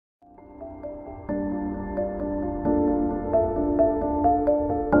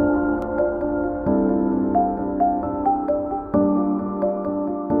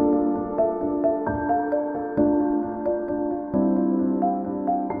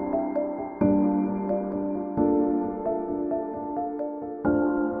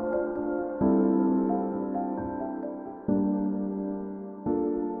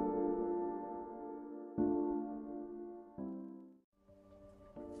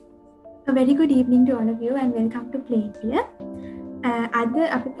Very good evening to all of you and welcome to Plaintier. අද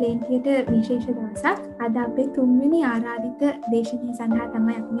අපි ප්ලේන්ටියට විශේෂ දවසක්. අද අපේ 3 වෙනි ආරාධිත දේශනය සඳහා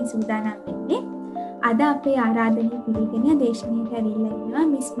තමයි අපි මේ සූදානම් වෙන්නේ. අද අපේ ආරාධනය පිළිගෙන දේශනයට ඇවිල්ලා ඉන්නවා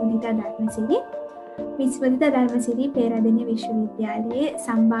මිස් මුදිතා ධර්මසිරි. මිස් මුදිතා ධර්මසිරි පෙරදෙණිය විශ්වවිද්‍යාලයේ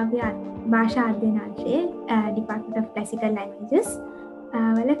සම්භාව්‍ය භාෂා අධ්‍යයන අංශයේ Department of Classical Languages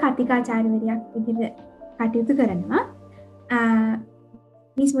වල කතිකාචාර්යවරියක් විදිහට කටයුතු කරනවා.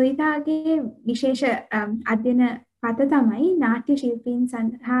 මිස් මුදිතාගේ විශේෂ අධ්‍යයන පත තමයි නාට්‍ය ශිල්පීන්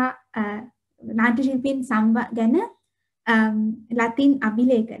සඳහා නාට්‍ය ශිල්පීන් ගැන ලතින්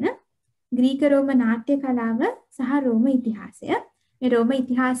අභිලේඛන ග්‍රීක රෝම නාට්‍ය කලාව සහ රෝම ඉතිහාසය. මේ රෝම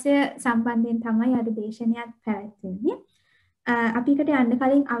ඉතිහාසය සම්බන්ධයෙන් තමයි අද දේශනයක් පැවැත්වෙන්නේ. අපි එකට යන්න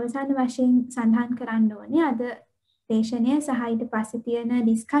කලින් අවසාන වශයෙන් සඳහන් කරන්න ඕනේ අද දේශනය සහ ඊට පස්සේ තියෙන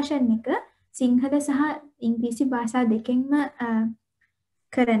ඩිස්කෂන් එක සිංහල සහ ඉංග්‍රීසි භාෂා දෙකෙන්ම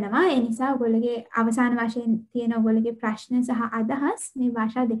කරනවා. ඒ නිසා ඔයගොල්ලෝගේ අවසාන වශයෙන් තියෙන ඔයගොල්ලෝගේ ප්‍රශ්න සහ අදහස් මේ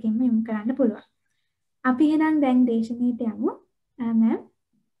භාෂා දෙකෙන්ම යොමු කරන්න පුළුවන්. අපි එහෙනම් දැන් දේශනෙට යමු. මෑම්.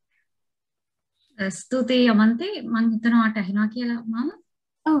 ස්තුතියි අමන්තේ. මම හිතනවා ඔයාලට ඇහෙනවා කියලා මම.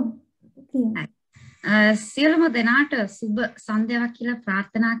 ඔව්. කියන්න. සියලුම දෙනාට සුබ සන්ධ්‍යාවක් කියලා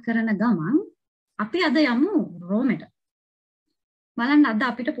ප්‍රාර්ථනා කරන ගමන් අපි අද යමු රෝමෙට. බලන්න අද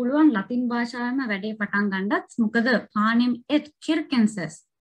අපිට පුළුවන් ලතින් භාෂාවෙන්ම වැඩේ පටන් ගන්නත්. මොකද Panem et circenses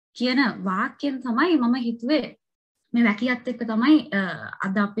කියන වාක්‍යයෙන් තමයි මම හිතුවේ මේ වැකියත් එක්ක තමයි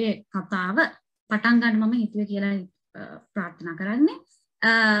අද අපේ කතාව පටන් ගන්න මම හිතුවේ කියලා ප්‍රාර්ථනා කරන්නේ.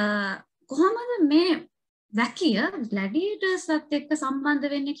 කොහොමද මේ වැකිය gladiatorsත් එක්ක සම්බන්ධ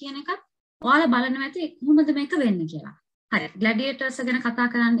වෙන්නේ කියන එකත් ඔයාලා බලනවා ඇති කොහොමද මේක වෙන්නේ කියලා. හරි gladiators ගැන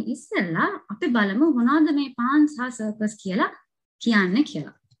කතා කරන්න ඉස්සෙල්ලා අපි බලමු මොනවද මේ පාන් සහ සර්කස් කියලා කියන්නේ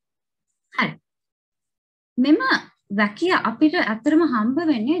කියලා. හරි. මෙම වැකිය අපිට ඇත්තටම හම්බ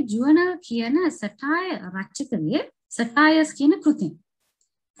වෙන්නේ ජුවනල් කියන සටාය රචකගේ සටායස් කියන කෘතිය.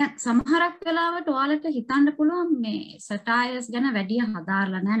 දැන් සමහරක් වෙලාවට ඔයාලට හිතන්න පුළුවන් මේ සටායස් ගැන වැඩි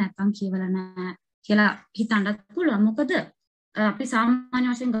හදාarලා නැහැ නැත්නම් කියවලා නැහැ කියලා හිතන්නත් පුළුවන්. මොකද අපි සාමාන්‍ය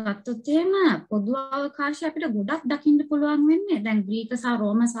වශයෙන් ගත්තොත් එහෙම පොදු අවකාශය අපිට ගොඩක් දකින්න පුළුවන් වෙන්නේ. දැන් ග්‍රීක සහ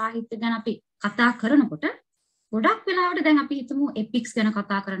රෝම සාහිත්‍ය ගැන අපි කතා කරනකොට ගොඩක් වෙලාවට දැන් අපි හිතමු එපික්ස් ගැන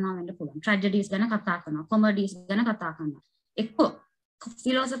කතා කරනවා වෙන්න පුළුවන්. ට්‍රැජඩිස් ගැන කතා කරනවා. කොමඩිස් ගැන කතා කරනවා. එක්ක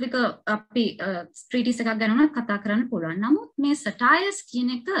ෆිලොසොෆිකල් අපි ට්‍රීටිස් එකක් ගැන උනත් කතා කරන්න පුළුවන්. නමුත් මේ සටායස් කියන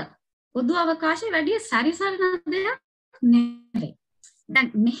එක පොදු අවකාශයේ වැඩි සැරිසරන දෙයක් නෙවෙයි.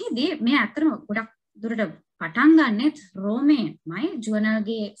 දැන් මෙහිදී මේ අතරම ගොඩක් දුරට පටන් ගන්නෙත් රෝමේමයි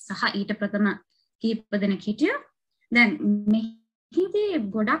ජුවනල්ගේ සහ ඊට ප්‍රථම කීප දෙනෙක් හිටියා. දැන් මෙහිදී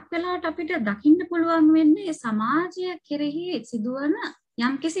ගොඩක් වෙලාවට අපිට දකින්න පුළුවන් වෙන්නේ සමාජය කෙරෙහි සිදුවන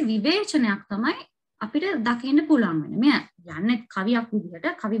යම්කිසි විවේචනයක් තමයි අපිට දකින්න පුළුවන් වෙන්නේ. මෙය යන්නේ කවියක් විදිහට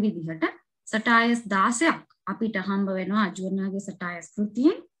කවි විදිහට සටායස් 16ක් අපිට හම්බ වෙනවා ජුවනල්ගේ සටායස්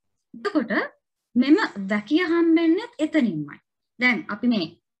කෘතියෙන්. එතකොට මෙම වැකිය හම්බෙන්නේ එතනින්මයි. දැන් අපි මේ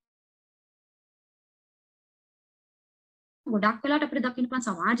ගොඩක් වෙලාවට අපිට දකින්න පුළුවන්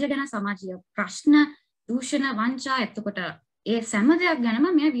සමාජය ගැන සමාජීය ප්‍රශ්න දූෂණ වංචා එතකොට ඒ සෑම දෙයක් ගැනම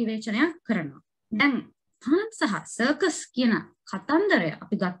මේ විවේචනයක් කරනවා. දැන් පාන් සහ සර්කස් කියන කතන්දරය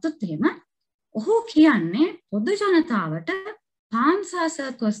අපි ගත්තොත් එහෙම ඔහු කියන්නේ පොදු ජනතාවට පාන් සහ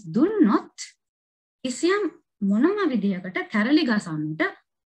සර්කස් දුන්නොත් කිසියම් මොනම විදියකට කැරලි ගසන්නට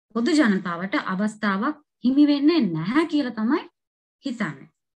පොදු ජනතාවට අවස්ථාවක් හිමි වෙන්නේ නැහැ කියලා තමයි හිතන්නේ.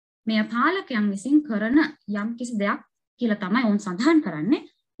 මේ පාලකයන් විසින් කරන යම් කිසි දෙයක් කියලා තමයි ඔවුන් සඳහන් කරන්නේ.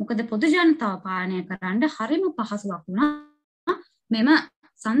 මොකද පොදු ජනතාව පාලනය කරන්න හරිම පහසුවක් වුණා මෙම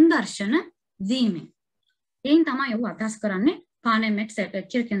සංදර්ශන දීමෙන්. එයින් තමයි ඔහු අදහස් කරන්නේ Panem et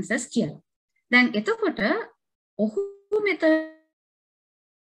circenses කියලා. දැන් එතකොට ඔහු මෙතනදී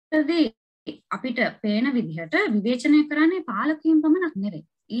අපිට පේන විදිහට විවේචනය කරන්නේ පාලකයන් පමණක් නෙවෙයි.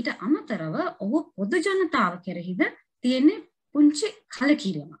 ඊට අමතරව ඔහු පොදු ජනතාව කෙරෙහිද තියෙන්නේ පුංචි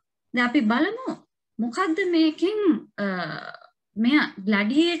කලකිරීමක්. දැන් අපි බලමු මොකද්ද මේකෙන් මෙය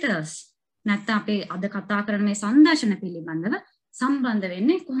gladiators නැත්නම් අපි අද කතා කරන මේ සංදර්ශන පිළිබඳව සම්බන්ධ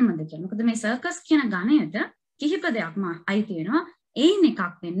වෙන්නේ කොහොමද කියලා. මොකද මේ සර්කස් කියන ගණයට කිහිප දෙයක්ම අයිති වෙනවා. ඒයින් එකක්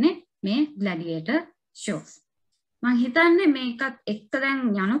වෙන්නේ මේ gladiator shows. මම හිතන්නේ මේකත් එක්ක දැන්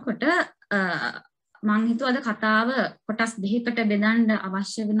යනකොට මම හිතුවද කතාව කොටස් දෙකකට බෙදන්න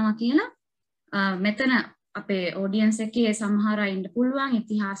අවශ්‍ය වෙනවා කියලා. මෙතන අපේ ඔඩියන්ස් එකේ සමහර අය ඉන්න පුළුවන්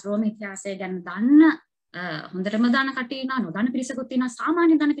ඉතිහාස රෝම ඉතිහාසය ගැන දන්න හොඳටම දන්න කට්ටිය ඉන්නවා, නොදන්න පිරිසකුත් ඉන්නවා,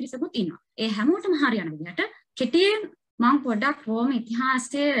 සාමාන්‍ය දන්න පිරිසකුත් ඉන්නවා. ඒ හැමෝටම හරියන විදිහට කෙටියෙන් මම පොඩ්ඩක් රෝම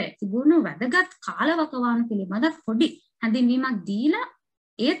ඉතිහාසයේ තිබුණු වැදගත් කාලවකවානු පිළිබඳ පොඩි හැඳින්වීමක් දීලා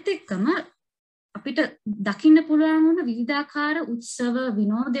ඒත් එක්කම අපිට දකින්න පුළුවන් වුණ විවිධාකාර උත්සව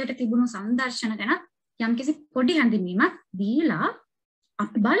විනෝදයට තිබුණු සංදර්ශන ගැන යම්කිසි පොඩි හැඳින්වීමක් දීලා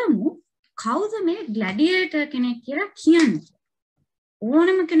අපි බලමු කවුද මේ ග්ලැඩියේටර් කෙනෙක් කියලා කියන්නේ.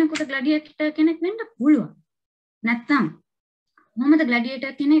 ඕනම කෙනෙකුට ග්ලැඩියේටර් කෙනෙක් වෙන්න පුළුවන්. නැත්නම් මොහොමද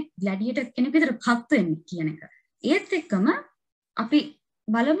ග්ලැඩියේටර් කෙනෙක් විතර පත් වෙන්නේ කියන එක. ඒත් එක්කම අපි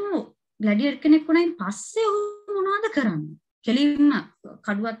බලමු ග්ලැඩියේටර් කෙනෙක් වුණායින් පස්සේ මොනවද කරන්නේ? කෙලින්ම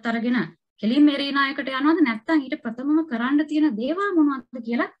කඩුවත් අරගෙන කෙලින්ම එරීනායකට යනවද නැත්නම් ඊට ප්‍රථමම කරන්න තියෙන දේවල් මොනවද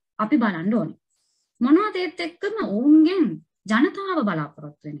කියලා අපි බලන්න ඕනේ. මොනවද ඒත් එක්කම ඔවුන්ගෙන් ජනතාව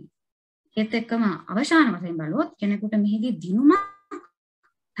බලාපොරොත්තු වෙන්නේ. ඒත් එක්කම අවසාන වශයෙන් බලුවොත් කෙනෙකුට මෙහිදී දිනුමක්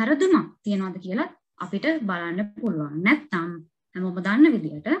පෙරදුමක් තියනවද කියලා අපිට බලන්න පුළුවන්. නැත්නම් හැමෝම දන්න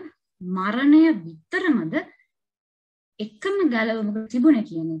විදිහට මරණය විතරමද එකම ගැලවුමක තිබුණේ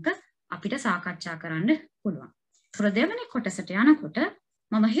කියන එක අපිට සාකච්ඡා කරන්න පුළුවන්. ඒතර දෙවෙනි කොටසට යනකොට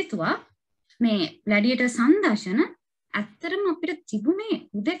මම හිතුවා මේ ග්ලැඩියේටර් සංදර්ශන ඇත්තටම අපිට තිබුණේ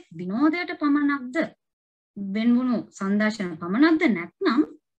උදෙක් විනෝදයට පමණක්ද වෙන්වුණු සංදර්ශන පමණක්ද නැත්නම්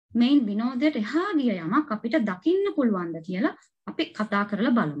මේන් විනෝදයට එහා ගිය යමක් අපිට දකින්න පුළුවන්ද කියලා අපි කතා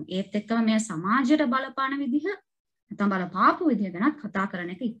කරලා බලමු. ඒත් එක්කම මේ සමාජයට බලපාන විදිහ නැත්නම් බලපාපු විදිහ ගැන කතා කරන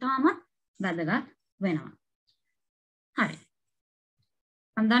එක ඉතාමත් වැදගත් වෙනවා. හරි.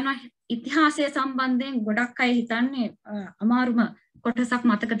 මම දන්නවා ඉතිහාසය සම්බන්ධයෙන් ගොඩක් අය හිතන්නේ අමාරුම කොටසක්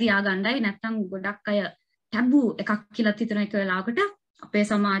මතක තියාගන්නයි නැත්නම් ගොඩක් අය ටැබු එකක් කියලා හිතන එක වෙලාවකට අපේ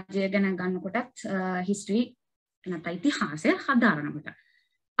සමාජය ගැන ගන්නකොටත් හිස්ටරි නැත්නම් ඉතිහාසය හදාරනකොට.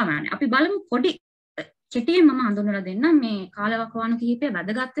 අපි බලමු පොඩි කෙටියෙන් මම හඳුන්වලා දෙන්නම් මේ කාලවකවානු කිහිපය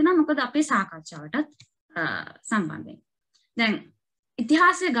වැදගත් වෙනවා මොකද අපේ සාකච්ඡාවටත් සම්බන්ධයෙන්. දැන්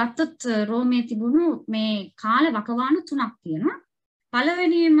ඉතිහාසය ගත්තොත් රෝමයේ තිබුණු මේ කාලවකවානු තුනක් තියෙනවා.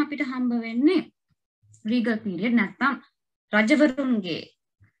 පළවෙනියෙන් අපිට හම්බ වෙන්නේ රීගල් පීරියඩ් නැත්නම් රජවරුන්ගේ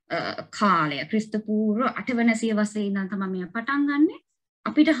කාලය ක්‍රිස්තු පූර්ව 8 වෙනි සියවසේ ඉඳන් තමයි මේ පටන් ගන්නෙ.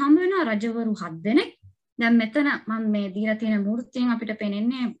 අපිට හම්බ වෙනවා රජවරු 7 දෙනෙක්. දැන් මෙතන මම මේ දීලා තියෙන මූර්තියෙන් අපිට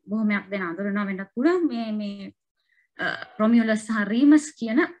පේන්නේ බොහොමයක් දෙන අඳුරනවා වෙන්නත් පුළුවන් මේ රොමියුලස් සහ රීමස්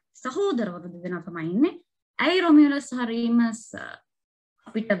කියන සහෝදරවරු දෙදෙනා තමයි ඉන්නේ. ඇයි රොමියුලස් සහ රීමස්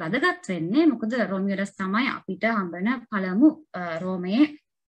අපිට වැදගත් වෙන්නේ? මොකද රොමියුලස් තමයි අපිට හම්බෙන පළමු රෝමයේ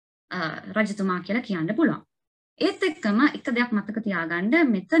රජතුමා කියලා කියන්න පුළුවන්. ඒත් එක්කම එක දෙයක් මතක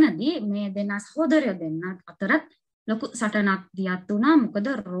තියාගන්න මෙතනදී මේ දෙන්නා සහෝදරයෝ දෙන්න අතරත් ලොකු සටනක් දියත් වුණා. මොකද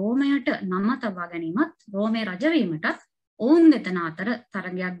රෝමයට නම තබා ගැනීමත් රෝමේ රජවීමටත් ඔවුන් දෙදෙන අතර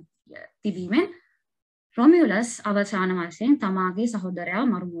තරගයක් තිබීමෙන් රොමියුලස් අවසාන වශයෙන් තමාගේ සහෝදරයාව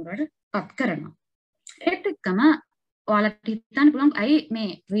මරුමුරට පත් කරනවා. ඒත් එක්කම ඔයාලට හිතන්න පුළුවන් ඇයි මේ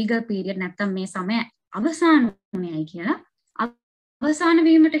රීගල් පීරියඩ් නැත්තම් මේ සමය අවසාන වුණේයි කියලා. අවසාන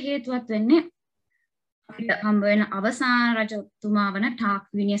වීමට හේතුවත් වෙන්නේ අපිට හම්බ වෙන අවසාන රජතුමා වන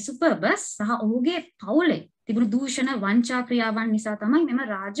ටාක්විනියස් සුපර්බස් සහ ඔහුගේ පවුලේ තිබුණු දූෂණ වංචා ක්‍රියාවන් නිසා තමයි මෙම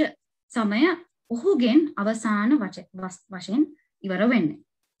රාජ සමය ඔහුගෙන් අවසාන වශයෙන් ඉවර වෙන්නේ.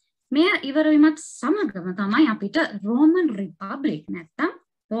 මෙය ඉවර වීමත් සමගම තමයි අපිට රෝමන් රිපබ්ලික් නැත්තම්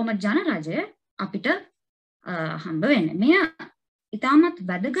රෝම ජනරජය අපිට හම්බ වෙන්නේ. මෙය ඉතාමත්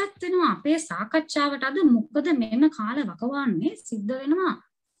වැදගත් වෙනවා අපේ සාකච්ඡාවට අද. මොකද මෙම කාල වකවානුවේ සිද්ධ වෙනවා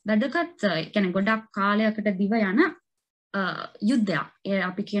වැදගත් කියන්නේ ගොඩක් කාලයකට දිව යන යුද්ධයක්. ඒ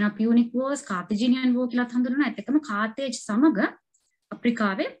අපි කියන පියුනික් වෝස්, කාර්තේජිනියන් වෝ කියලා හඳුන්වනවා. ඒත් එක්කම කාර්තේජ් සමග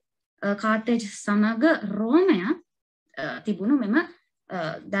අප්‍රිකාවේ කාර්තේජ් සමග රෝමය තිබුණු මෙම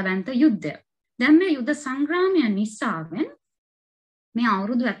දවැන්ත යුද්ධය. දැන් මේ යුද්ධ සංග්‍රාමය නිසාවෙන් මේ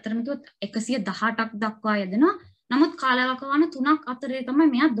අවුරුදු ඇත්තටම කිව්වොත් 118ක් දක්වා යෙදෙනවා. නමුත් කාලවකවානු 3ක් අතරේ තමයි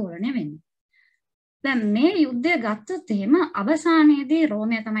මෙයා දෝලණය වෙන්නේ. දැන් මේ යුද්ධය ගත්තොත් එහෙම අවසානයේදී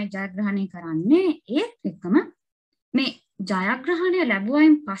රෝමය තමයි ජයග්‍රහණය කරන්නේ. ඒත් එක්කම මේ ජයග්‍රහණය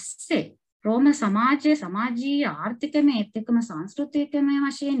ලැබුවයින් පස්සේ රෝම සමාජයේ සමාජීය ආර්ථිකමය ඒත් එක්කම සංස්කෘතිකමය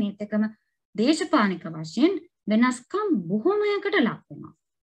වශයෙන් ඒත් එක්කම දේශපාලනික වශයෙන් වෙනස්කම් බොහොමයකට ලක් වෙනවා.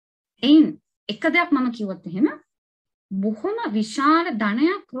 එයින් එක දෙයක් මම කිව්වොත් එහෙම බොහොම විශාල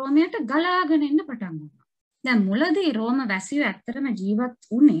ධනයක් රෝමයට ගලාගෙන එන්න පටන් ගන්නවා. දැන් මුලදී රෝම වැසියෝ ඇත්තටම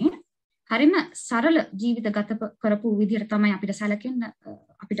ජීවත් වුණේ හරිම සරල ජීවිත ගත කරපු විදිහට තමයි අපිට සැලකෙන්න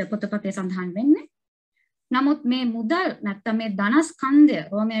අපිට පොතපතේ සඳහන් වෙන්නේ. නමුත් මේ මුදල් නැත්තම් මේ ධනස්කන්ධය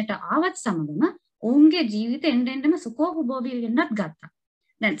රෝමයට ආවත් සමගම ඔවුන්ගේ ජීවිත එන්නෙන්ම සුඛෝපභෝගී වෙන්නත් ගත්තා.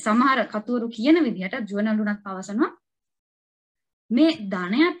 දැන් සමහර කතුවරු කියන විදිහට ජුවනලුණක් පවසනවා මේ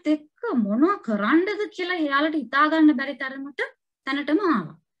ධනයත් එක්ක මොනවා කරන්නද කියලා එයාලට හිතා ගන්න බැරි තරමට තැනටම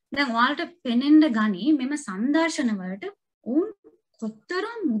ආවා. දැන් ඔයාලට පෙනෙන්න ගනි මෙම සංදර්ශන වලට උන්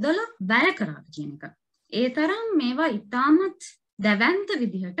කොතරම් මුදලක් වැය කරාද කියන එක. ඒ තරම් මේවා ඉතාමත් දැවැන්ත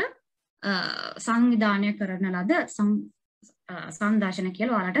විදිහට සංවිධානය කරන ලද සංදර්ශන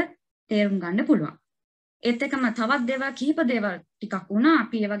කියලා ඔයාලට තේරුම් ගන්න පුළුවන්. ඒත් එකම තවත් දේවල් කිහිප දේවල් ටිකක් වුණා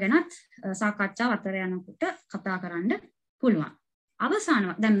අපි ඒව ගැනත් සාකච්ඡාව අතර යනකොට කතා කරන්න පුළුවන්.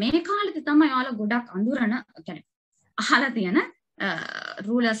 අවසානව දැන් මේ කාලෙදි තමයි ඔයාලා ගොඩක් අඳුරන කියන්නේ අහලා තියෙන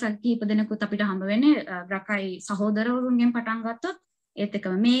රූලර්ස් කිහිප දෙනෙකුත් අපිට හම්බ වෙන්නේ බ්‍රකයි සහෝදරවරුන්ගෙන් පටන් ගත්තොත් ඒත්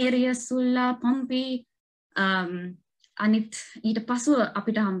එකම මේරියස් සුල්ලා පොම්පි අනිත් ඊට පසුව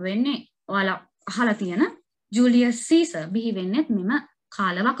අපිට හම්බ වෙන්නේ ඔයාලා අහලා තියෙන ජූලියස් සීසර් බිහි වෙන්නේත් මෙම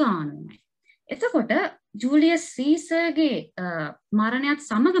කාලවකවානුවමයි. එතකොට ජූලියස් සීසර්ගේ මරණයත්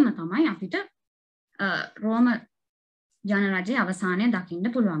සමගම තමයි අපිට රෝම ජනරජයේ අවසානය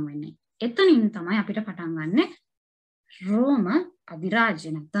දකින්න පුළුවන් වෙන්නේ. එතනින් තමයි අපිට පටන් ගන්න රෝම අධිරාජ්‍ය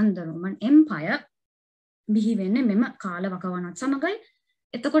නැත්නම් the Roman Empire බිහි වෙන්නේ මෙම කාලවකවානුවත් සමගයි.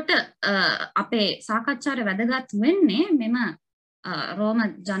 එතකොට අපේ සාකච්ඡාවේ වැදගත් වෙන්නේ මෙම රෝම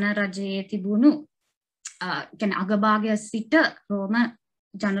ජනරජයේ තිබුණු කියන්නේ අගභාගය සිට රෝම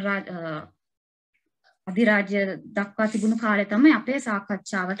අධිරාජ්‍ය දක්වා තිබුණු කාලය තමයි අපේ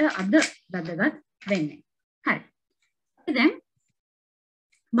සාකච්ඡාවට අද වැදගත් වෙන්නේ. හරි. දැන්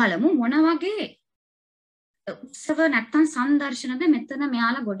බලමු මොන වගේ උත්සව නැත්තම් සංදර්ශනද මෙතන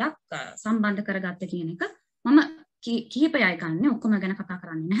මෙයාලා ගොඩක් සම්බන්ධ කරගත්ත කියන එක මම කිහිපයයි ගන්න ඔක්කොම ගැන කතා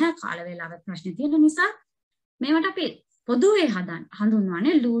කරන්නේ නැහැ කාල වේලාවේ ප්‍රශ්න තියෙන නිසා මේවට අපි පොදුවේ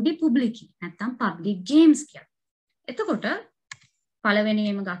හඳුන්වන්නේ ලූඩි පුබ්ලිකි නැත්තම් පබ්ලික් ගේම්ස් කියලා. එතකොට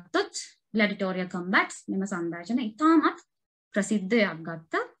පළවෙනියෙන්ම ගත්තොත් gladiatorial combats මෙම සංදර්ශන ඉතාමත් ප්‍රසිද්ධයක්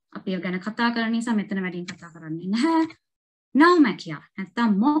ගත්තා. අපි ඒ ගැන කතා කරන නිසා මෙතන වැඩියෙන් කතා කරන්නේ නැහැ. නවමැකියා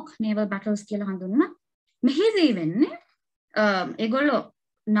නැත්තම් mock naval battles කියලා හඳුන්වන මෙහිදී වෙන්නේ ඒගොල්ලෝ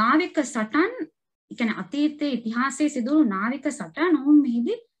නාවික සටන් කියන්නේ අතීතයේ ඉතිහාසයේ සිදුවුණු නාවික සටන් ඔවුන්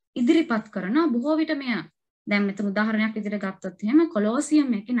මෙහිදී ඉදිරිපත් කරන බොහෝ විට මෙය දැන් මෙතන උදාහරණයක් විදිහට ගත්තොත් එහෙම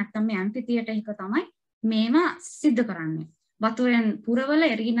කොලෝසියම් එකේ නැත්තම් මේ ඇම්ෆි තියේටර් එක තමයි මේවා සිද්ධ කරන්නේ. වතුරෙන් පුරවල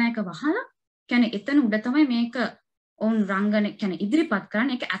එරීනායක වහලා කියන්නේ එතන උඩ තමයි මේක ඔවුන් රංගන කියන්නේ ඉදිරිපත්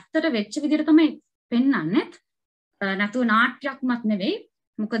කරන්නේ. ඒක ඇත්තට වෙච්ච විදිහට තමයි පෙන්වන්නේ. නැතුව නාට්‍යයක්මත් නෙවෙයි.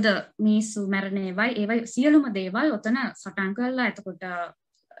 මොකද මිනිස්සු මැරෙන ඒවයි සියලුම දේවල් ඔතන සටන් කරලා එතකොට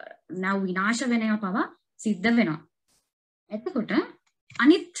නැව් විනාශ වෙනවා පවා සිද්ධ වෙනවා. එතකොට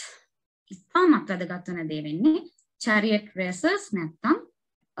අනිත් ඉතාමත් වැදගත් වෙන දේ වෙන්නේ chariot races නැත්තම්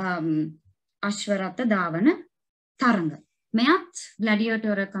අශ්ව රථ ධාවන තරඟ. මෙයත්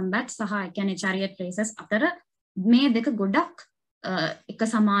gladiatorial combat සහ කියන්නේ chariot races අතර මේ දෙක ගොඩක් එක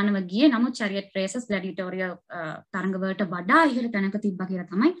සමානව ගියේ. නමුත් chariot races gladiatorial තරඟ වලට වඩා ඉහළ තැනක තිබ්බා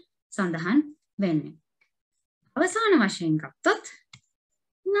කියලා තමයි සඳහන් වෙන්නේ. අවසාන වශයෙන් ගත්තොත්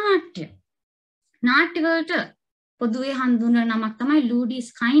නාට්‍ය. නාට්‍ය වලට පොදුවේ හඳුන්වන නමක් තමයි ලූඩි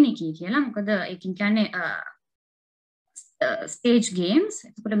ස්කයිනිකි කියලා. මොකද ඒකින් කියන්නේ stage games.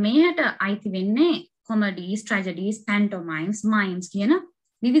 එතකොට මේකට අයිති වෙන්නේ comedies, tragedies, pantomimes, mimes කියන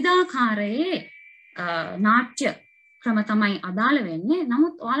විවිධාකාරයේ නාට්‍ය ක්‍රම තමයි අදාළ වෙන්නේ.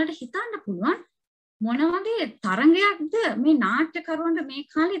 නමුත් ඔයාලට හිතන්න පුළුවන් මොන වගේ තරඟයක්ද මේ නාට්‍යකරුවන්ට මේ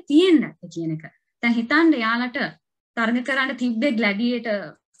කාලේ තියෙන්නේ නැත්තේ කියන එක. දැන් හිතන්න යාලට තරඟ කරන්න තිබ්බේ ග්ලැඩියේටර්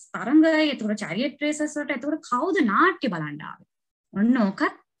තරඟය, ඒතකොට chariot races වලට ඒතකොට කවුද නාට්‍ය බලන්න ආවේ? ඔන්න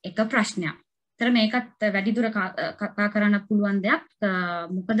ඕකත් එක ප්‍රශ්නයක්. ඒතර මේකත් වැඩි දුර කතා කරන්න පුළුවන් දෙයක්.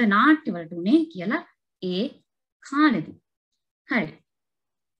 මොකද නාට්‍ය වලට උනේ කියලා ඒ කාලෙදී. හරි.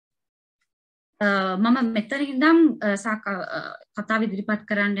 මම මෙතන ඉඳන් කතාව ඉදිරිපත්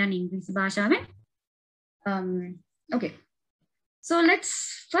කරන්න යන ඉංග්‍රීසි භාෂාවෙන්. Okay. So let's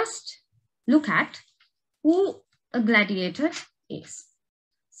first look at who a gladiator is.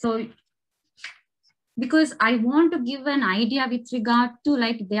 So because I want to give an idea with regard to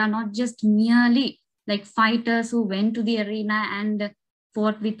like they are not just merely like fighters who went to the arena and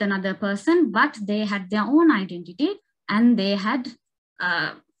fought with another person, but they had their own identity and they had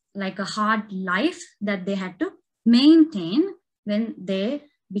like a hard life that they had to maintain when they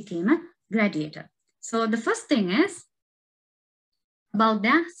became a gladiator. So the first thing is about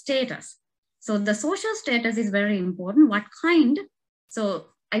their status. So the social status is very important. What kind? So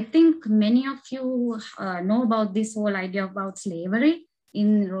I think many of you know about this whole idea about slavery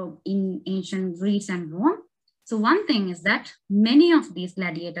in ancient Greece and Rome. So one thing is that many of these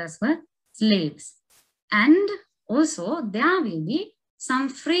gladiators were slaves. And also there will be some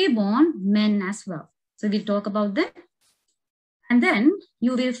freeborn men as well. So we'll talk about that. And then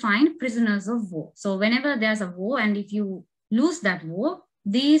you will find prisoners of war. So whenever there's a war and if you lose that war,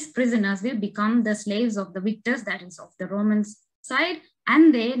 these prisoners will become the slaves of the victors, that is of the Romans side.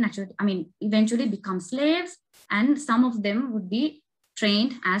 And they naturally, eventually become slaves, and some of them would be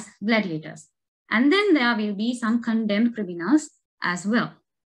trained as gladiators. And then there will be some condemned criminals as well.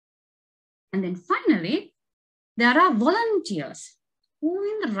 And then finally, there are volunteers. who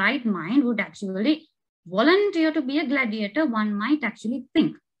in the right mind would actually volunteer to be a gladiator, one might actually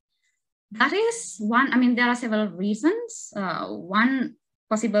think. That is one, I mean, there are several reasons. One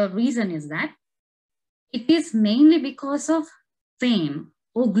possible reason is that it is mainly because of fame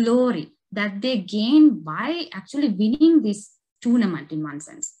or glory that they gain by actually winning this tournament in one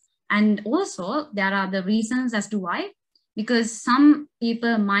sense. And also there are the reasons as to why, because some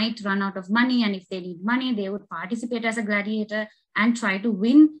people might run out of money, and if they need money, they would participate as a gladiator and try to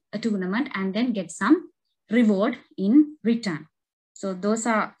win a tournament and then get some reward in return. So those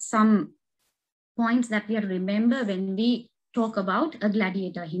are some points that we have to remember when we talk about a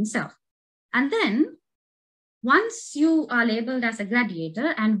gladiator himself. And then once you are labeled as a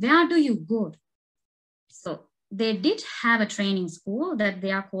gladiator, and where do you go? So they did have a training school that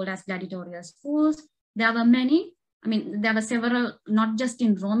they are called as gladiatorial schools. There were many, I mean, there were several, not just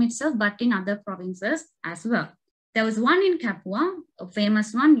in Rome itself, but in other provinces as well. There was one in Capua, a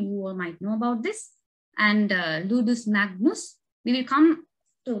famous one, you all might know about this, and Ludus Magnus. We will come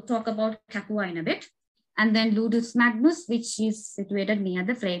to talk about Capua in a bit. And then Ludus Magnus, which is situated near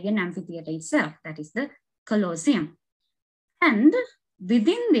the Flavian amphitheater itself, that is the Colosseum. And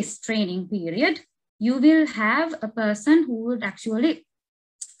within this training period, you will have a person who would actually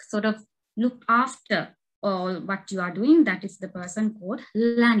sort of look after all what you are doing. That is the person called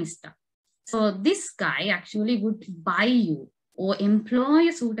Lannister. So this guy actually would buy you or employ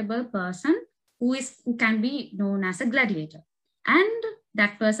a suitable person who can be known as a gladiator. And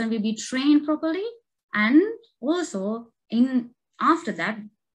that person will be trained properly. And also after that,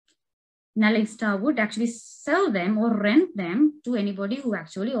 Lannister would actually sell them or rent them to anybody who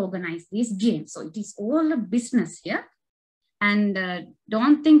actually organized these games. So it is all a business here. And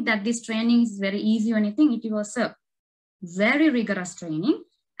don't think that this training is very easy or anything. It was a very rigorous training,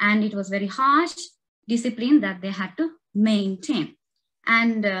 and it was very harsh discipline that they had to maintain.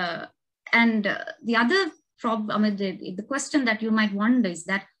 And the other problem, I mean, the question that you might wonder is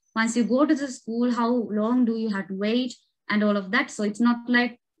that once you go to the school, how long do you have to wait and all of that? So it's not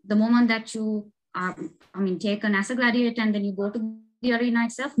like the moment that you are, taken as a gladiator and then you go to the arena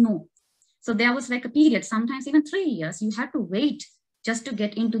itself. No. So there was like a period, sometimes even 3 years, you had to wait just to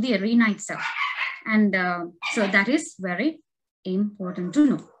get into the arena itself. And so that is very important to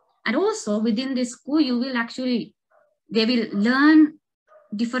know. And also within this school, they will learn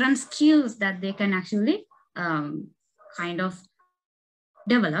different skills that they can actually kind of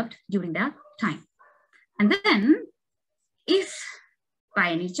develop during that time. And then if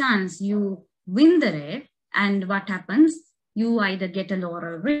by any chance you win the race, and what happens, you either get a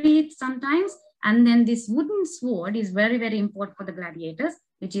laurel wreath sometimes, and then this wooden sword is very, very important for the gladiators,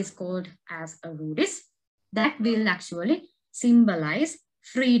 which is called as a rudis. That will actually symbolize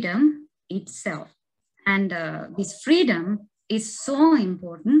freedom itself. And this freedom is so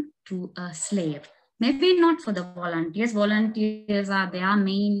important to a slave. Maybe not for the volunteers. Volunteers are there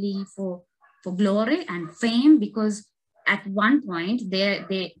mainly for glory and fame, because at one point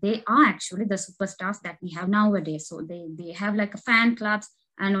they are actually the superstars that we have nowadays. So they have like a fan clubs,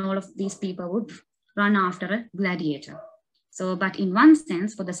 and all of these people would run after a gladiator. So, but in one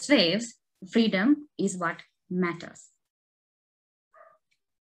sense, for the slaves, freedom is what matters.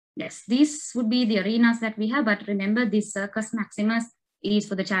 Yes, these would be the arenas that we have, but remember this Circus Maximus is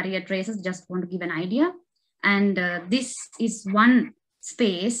for the chariot races, just want to give an idea. And this is one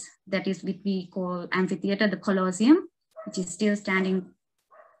space that is what we call amphitheater, the Colosseum, which is still standing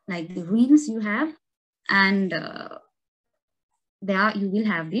like the ruins you have. And there you will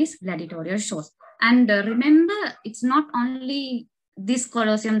have these gladiatorial shows. And remember, it's not only this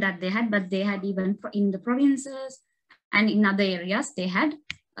Colosseum that they had, but they had even in the provinces and in other areas, they had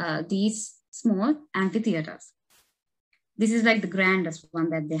these small amphitheaters. This is like the grandest one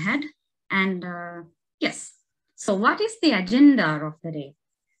that they had. And yes, so what is the agenda of the day?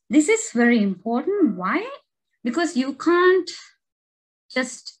 This is very important. Why? Because you can't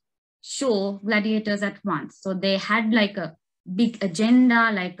just show gladiators at once. So they had like a big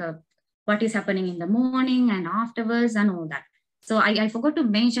agenda, like what is happening in the morning and afterwards and all that. So I forgot to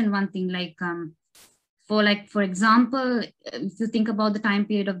mention one thing, like for example, if you think about the time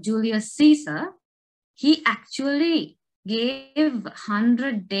period of Julius Caesar, he actually gave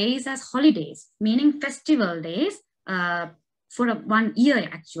 100 days as holidays, meaning festival days for 1 year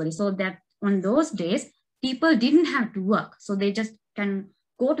actually. So that on those days, people didn't have to work. So they just can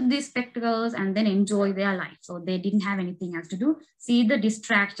go to these spectacles and then enjoy their life. So they didn't have anything else to do. See the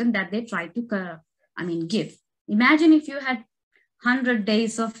distraction that they tried to give. Imagine if you had 100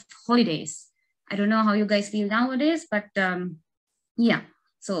 days of holidays. I don't know how you guys feel nowadays, but yeah.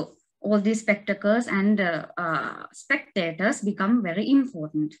 So all these spectacles and spectators become very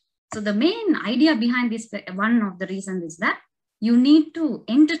important. So the main idea behind this, one of the reasons is that you need to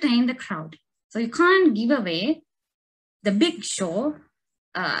entertain the crowd. So you can't give away the big show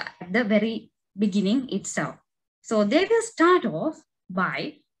at the very beginning itself. So they will start off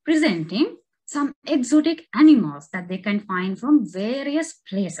by presenting some exotic animals that they can find from various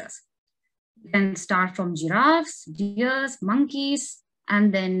places. You can start from giraffes, deers, monkeys,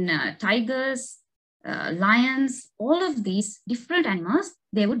 and then tigers, lions, all of these different animals,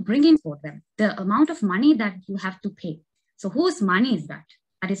 they would bring in for them. The amount of money that you have to pay. So whose money is that?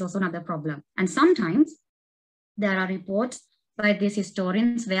 That is also another problem. And sometimes there are reports by these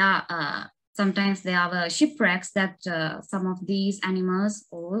historians where sometimes there are shipwrecks that some of these animals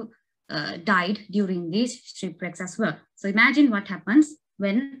all died during these shipwrecks as well. So imagine what happens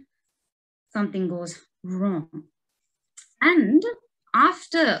when something goes wrong. And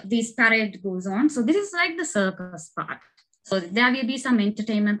after this parade goes on, so this is like the circus part. So there will be some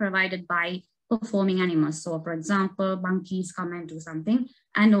entertainment provided by performing animals. So for example, monkeys come and do something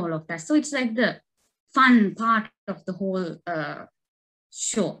and all of that. So it's like the fun part of the whole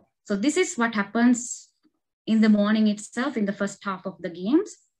show. So this is what happens in the morning itself, in the first half of the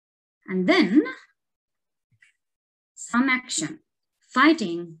games. And then some action,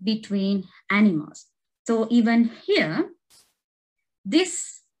 fighting between animals. So even here,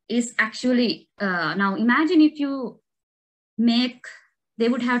 this is actually, now imagine if you make, they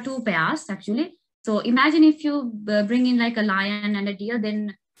would have two pairs actually. So imagine if you bring in like a lion and a deer,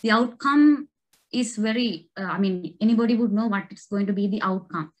 then the outcome is very, I mean, anybody would know what is going to be the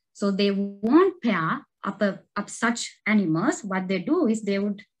outcome. So they won't pair up such animals. What they do is they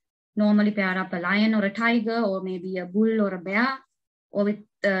would normally pair up a lion or a tiger or maybe a bull or a bear or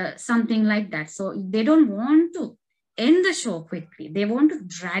with something like that. So they don't want to end the show quickly. They want to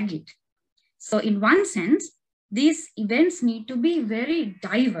drag it. So in one sense, these events need to be very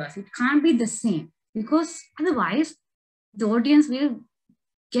diverse. It can't be the same because otherwise the audience will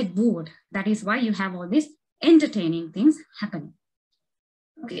get bored. That is why you have all these entertaining things happening.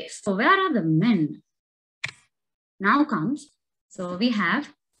 Okay, so where are the men? Now comes, so we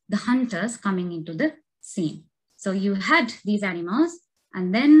have the hunters coming into the scene. So you had these animals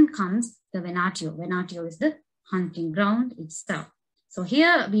and then comes the venatio. Venatio is the hunting ground itself. So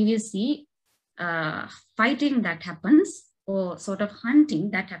here we will see fighting that happens or sort of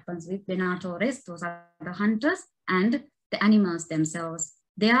hunting that happens with venatores. Those are the hunters and the animals themselves.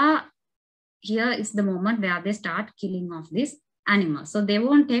 They are, here is the moment where they start killing off these animals. So they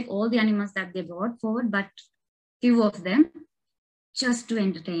won't take all the animals that they brought forward, but few of them just to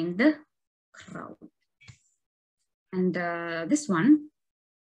entertain the crowd. And this one,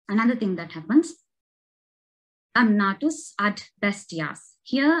 another thing that happens, damnatus ad bestias.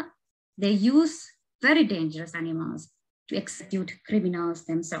 Here they use very dangerous animals to execute criminals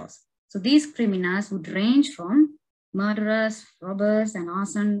themselves. So these criminals would range from murderers, robbers, and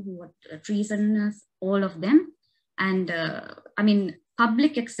arson, treasoners, all of them. And I mean,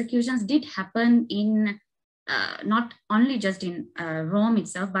 public executions did happen in not only just in Rome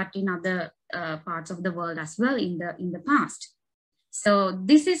itself, but in other parts of the world as well in the past. So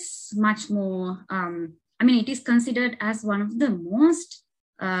this is much more, I mean, it is considered as one of the most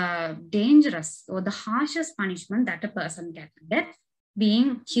dangerous or the harshest punishment that a person can get,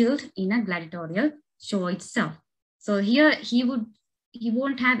 being killed in a gladiatorial show itself. So here he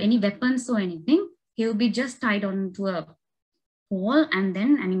won't have any weapons or anything. He will be just tied onto a pole and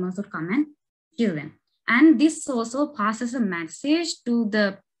then animals would come and kill them. And this also passes a message to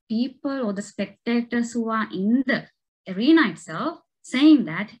the people or the spectators who are in the arena itself, saying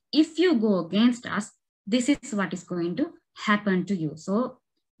that if you go against us, this is what is going to happen to you. So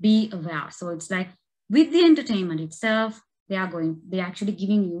be aware. So it's like with the entertainment itself, they're actually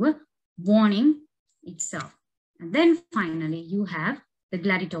giving you a warning itself. And then finally, you have the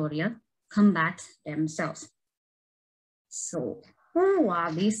gladiatorial combats themselves. So who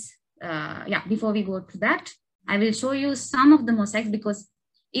are these? Before we go to that, I will show you some of the mosaics, because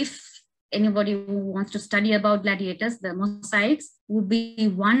if anybody who wants to study about gladiators, the mosaics would be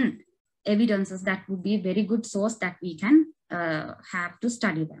one evidences that would be a very good source that we can have to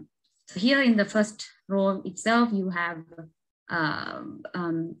study them. So here in the first row itself, you have,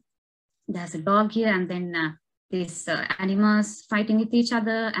 there's a dog here, and then these animals fighting with each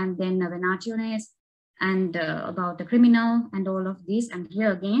other, and then venationes, and about the criminal and all of these. And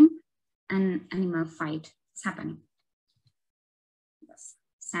here again, an animal fight is happening.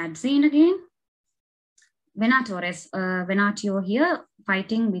 Sad scene again. Venatio here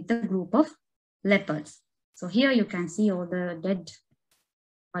fighting with a group of leopards. So here you can see all the dead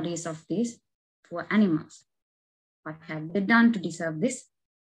bodies of these poor animals. What have they done to deserve this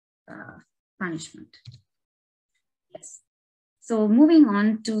punishment? Yes. So moving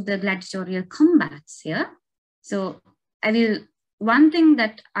on to the gladiatorial combats here. So one thing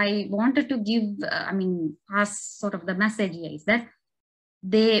that I wanted to give, pass sort of the message here is that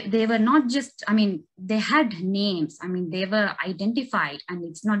they were not just, they had names, they were identified, and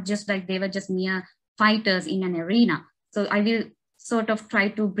it's not just like they were just mere fighters in an arena. So I will sort of try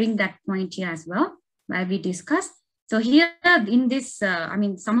to bring that point here as well, where we discuss. So here in this,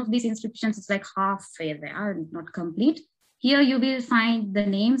 some of these inscriptions, it's like halfway there, not complete. Here you will find the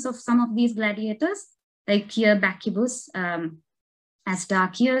names of some of these gladiators, like here Bacchibus,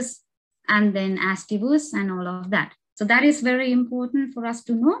 Astachius, and then Astibus, and all of that. So that is very important for us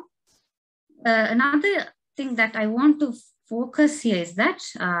to know. Another thing that I want to focus here is that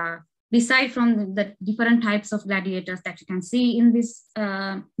beside from the different types of gladiators that you can see in this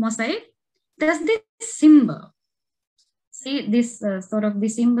mosaic, there's this symbol. See this sort of the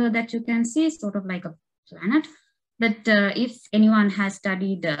symbol that you can see, sort of like a planet. But if anyone has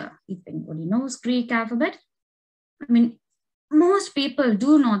studied, if anybody knows Greek alphabet, most people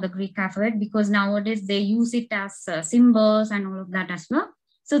do know the Greek alphabet because nowadays they use it as symbols and all of that as well.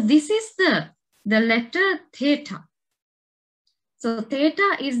 So this is the letter theta. So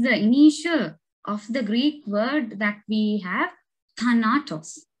theta is the initial of the Greek word that we have,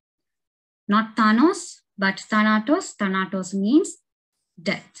 thanatos. Not Thanos, but Thanatos. Thanatos means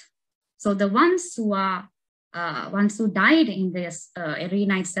death. So the ones who are ones who died in this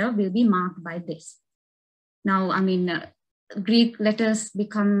arena itself will be marked by this. Now, Greek letters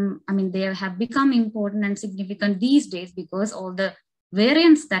become, they have become important and significant these days because all the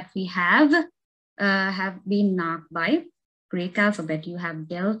variants that we have been marked by Greek alphabet. You have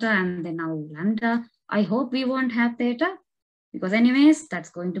delta and then now lambda. I hope we won't have theta because anyways, that's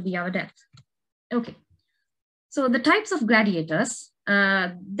going to be our death. Okay. So the types of gladiators,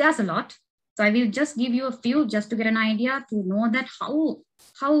 there's a lot. So I will just give you a few just to get an idea to know that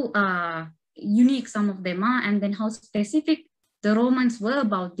how unique some of them are and then how specific the Romans were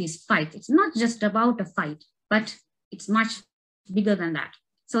about this fight. It's not just about a fight, but it's much bigger than that.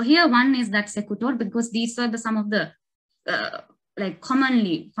 So here one is that secutor, because these are some of the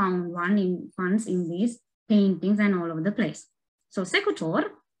commonly found ones in these paintings and all over the place. So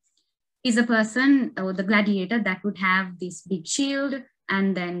secutor is a person or the gladiator that would have this big shield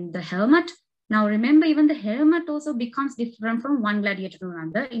and then the helmet. Now remember, even the helmet also becomes different from one gladiator to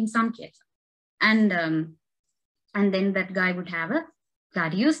another in some cases. And then that guy would have a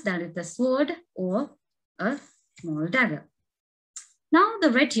gladius, that is the sword or a small dagger. Now the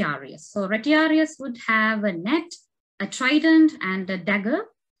retiarius. So retiarius would have a net, a trident, and a dagger,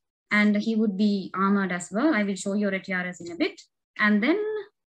 and he would be armored as well. I will show you retiarius in a bit. And then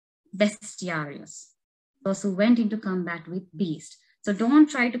bestiarius, those who went into combat with beast. So don't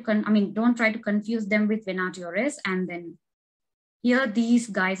try to confuse them with venatores. And then here these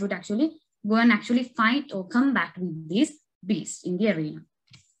guys would actually go and fight or combat with these beasts in the arena.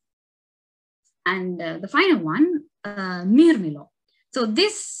 And the final one, Mirmilo. So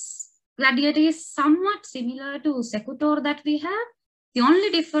this gladiator is somewhat similar to secutor that we have. The only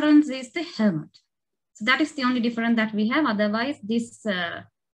difference is the helmet. So that is the only difference that we have. Otherwise, this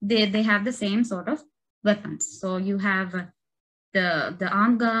they have the same sort of weapons. So you have the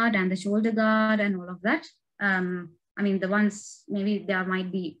arm guard and the shoulder guard and all of that. The ones, maybe there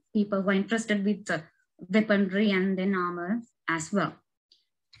might be people who are interested with weaponry and then armor as well.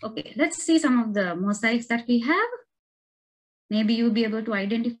 Okay, let's see some of the mosaics that we have. Maybe you'll be able to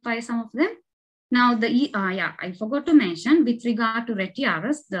identify some of them. Now, I forgot to mention with regard to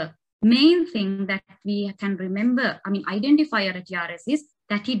retiarius, the main thing that we can remember, identify a retiarius is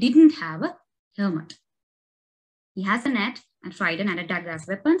that he didn't have a helmet. He has a net, a trident, and a dagger as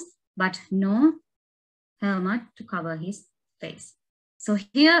weapons, but no helmet to cover his face. So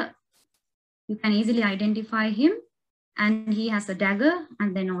here you can easily identify him, and he has a dagger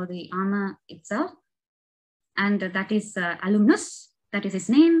and then all the armor itself. And that is Alumnus, that is his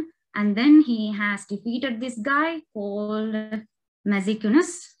name. And then he has defeated this guy called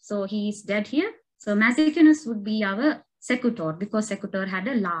Mazzicunus. So he is dead here. So Mazzicunus would be our secutor because secutor had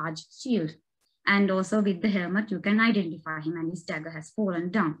a large shield. And also with the helmet, you can identify him and his dagger has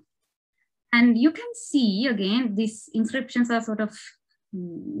fallen down. And you can see again, these inscriptions are sort of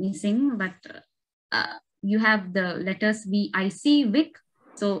missing, but you have the letters VIC, Vic.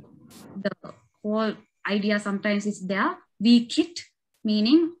 So the whole idea sometimes is there. Vicit,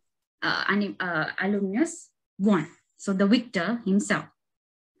 meaning Alumnus won. So the victor himself.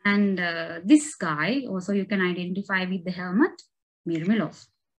 And this guy also you can identify with the helmet, Mirmilos.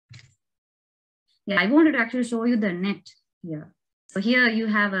 Yeah, I wanted to actually show you the net here. So here you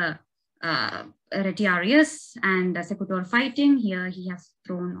have a Retiarius and a Secutor fighting. Here he has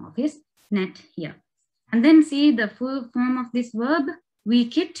thrown off his net here. And then see the full form of this verb,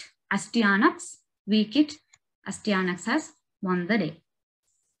 vicit Astyanax. Vicit Astyanax has won the day.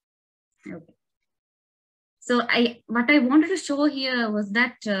 Okay. So what I wanted to show here was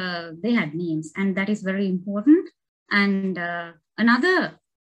that they had names, and that is very important. And another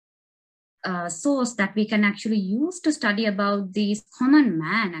source that we can actually use to study about these common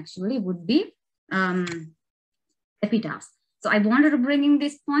man actually would be epitaphs. So I wanted to bring in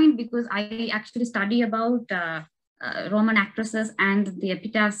this point because I actually study about Roman actresses and the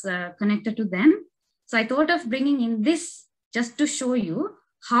epitaphs connected to them. So I thought of bringing in this just to show you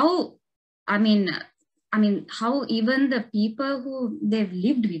how, I mean, how even the people who they've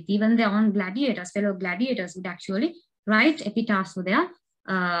lived with, even their own gladiators, fellow gladiators, would actually write epitaphs for their,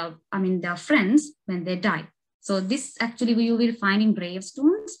 their friends when they die. So this actually you will find in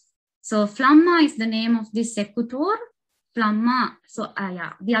gravestones. So Flamma is the name of this secutor. Flamma. So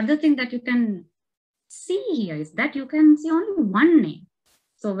yeah, the other thing that you can see here is that you can see only one name.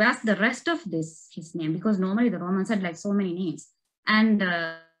 So where's the rest of this, his name? Because normally the Romans had like so many names, and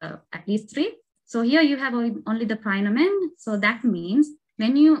at least 3. So here you have only the praenomen. So that means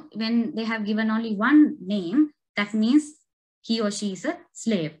when they have given only one name, that means he or she is a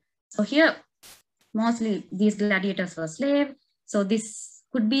slave. So here, mostly these gladiators were slave. So this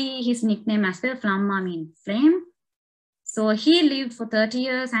could be his nickname as well. Flamma means flame. So he lived for 30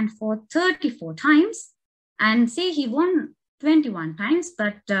 years and fought 34 times. And see, he won 21 times,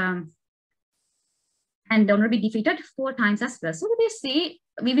 but and already defeated 4 times as well. So we see,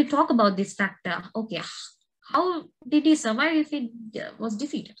 we will talk about this factor. Okay, how did he survive if he was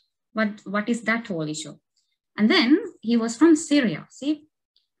defeated? What is that whole issue? And then he was from Syria, see?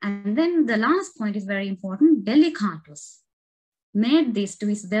 And then the last point is very important. Delicatus made this to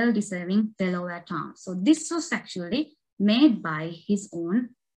his well-deserving fellow at arms. So this was actually made by his own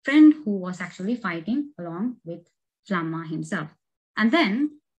friend who was actually fighting along with Flamma himself. And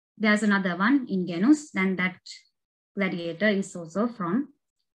then there's another one, Ingenus, then that gladiator is also from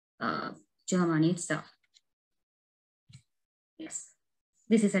Germany itself. Yes,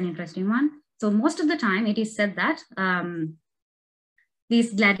 this is an interesting one. So most of the time it is said that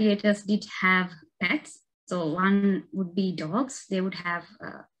these gladiators did have pets. So one would be dogs. They would have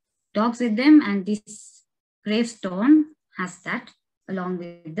dogs with them, and this gravestone has that along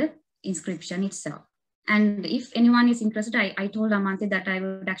with the inscription itself. And if anyone is interested, I told Amanthee that I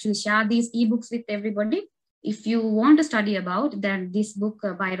would actually share these ebooks with everybody. If you want to study about, then this book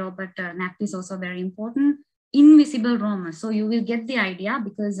by Robert Knapp is also very important, Invisible Romans. So you will get the idea,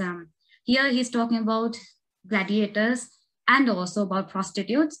 because here he's talking about gladiators and also about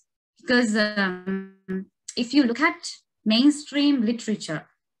prostitutes. Because if you look at mainstream literature,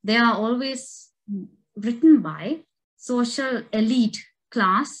 they are always written by social elite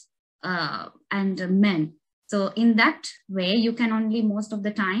class and men. So in that way, you can only most of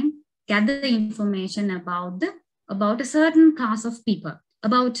the time gather information about a certain class of people.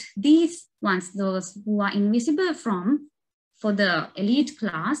 About these ones, those who are invisible for the elite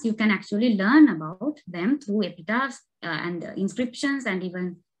class, you can actually learn about them through epitaphs and inscriptions, and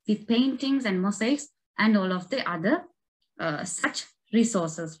even with paintings and mosaics and all of the other such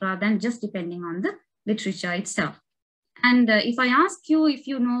resources, rather than just depending on the literature itself. And if I ask you if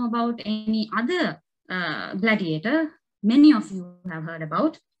you know about any other gladiator, many of you have heard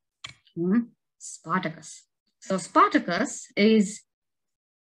about Spartacus. So Spartacus is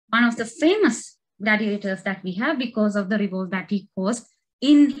one of the famous gladiators that we have because of the revolt that he caused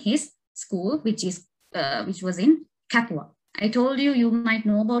in his school, which was in Capua. I told you, you might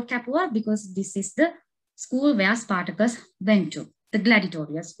know about Capua because this is the school where Spartacus went to, the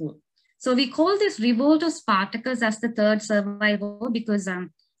gladiatorial school. So we call this revolt of Spartacus as the third survival, because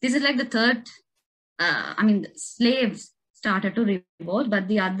this is like the third, slaves started to revolt, but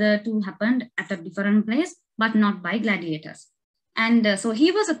the other 2 happened at a different place, but not by gladiators. And so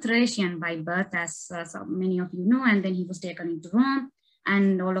he was a Thracian by birth, as so many of you know, and then he was taken into Rome,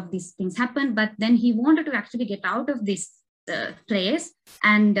 and all of these things happened. But then he wanted to actually get out of this place,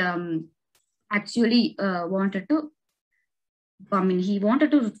 and he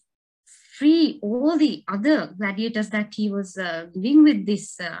wanted to free all the other gladiators that he was living with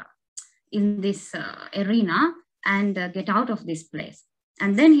this in this arena, and get out of this place.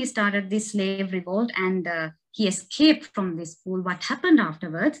 And then he started this slave revolt, and he escaped from this school. What happened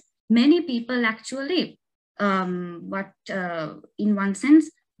afterwards? Many people actually, in one sense,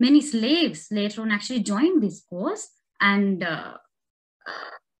 many slaves later on actually joined this cause, and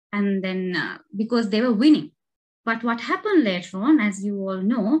and then because they were winning. But what happened later on, as you all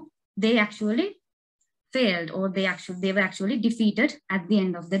know, they actually failed, or they were actually defeated at the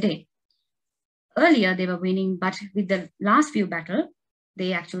end of the day. Earlier they were winning, but with the last few battles,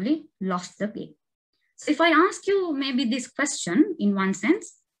 they actually lost the game. So if I ask you maybe this question in one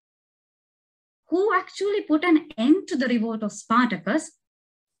sense, who actually put an end to the revolt of Spartacus?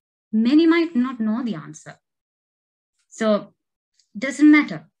 Many might not know the answer. So doesn't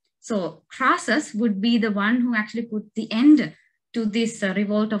matter. So Crassus would be the one who actually put the end to this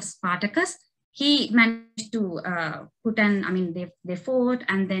revolt of Spartacus. He managed to they fought,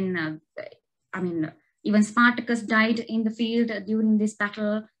 and then, even Spartacus died in the field during this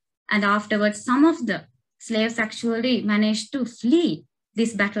battle. And afterwards, some of the slaves actually managed to flee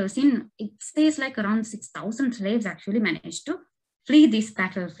this battle scene. It says like around 6,000 slaves actually managed to flee this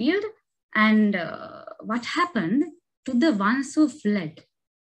battlefield. And what happened to the ones who fled?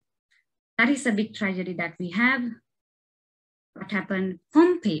 That is a big tragedy that we have. What happened?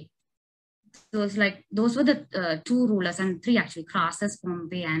 Pompey. Those were the two rulers, and three actually, Crassus,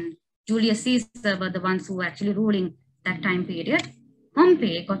 Pompey, and Julius Caesar were the ones who were actually ruling that time period.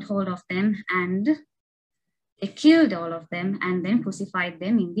 Pompey got hold of them and they killed all of them and then crucified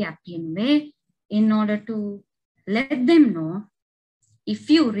them in the Appian Way in order to let them know, if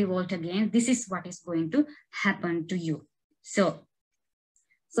you revolt again, this is what is going to happen to you. So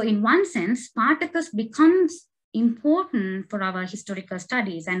in one sense, Spartacus becomes important for our historical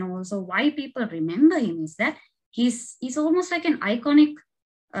studies, and also why people remember him is that he's almost like an iconic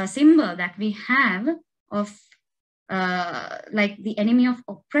symbol that we have of like the enemy of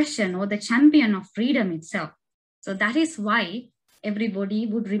oppression or the champion of freedom itself. So that is why everybody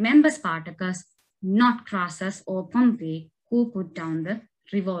would remember Spartacus, not Crassus or Pompey, who put down the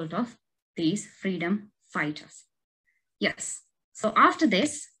revolt of these freedom fighters. Yes. So after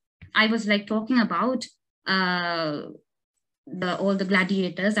this, I was like talking about all the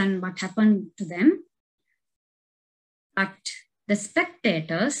gladiators and what happened to them. But the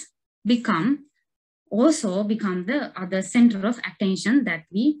spectators become the other center of attention that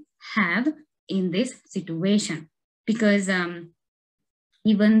we have in this situation, because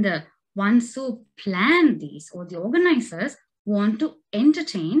even the ones who plan these, or the organizers, want to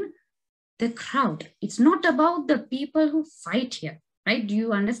entertain the crowd. It's not about the people who fight here, right? Do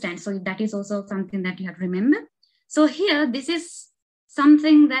you understand? So that is also something that you have to remember. So here, this is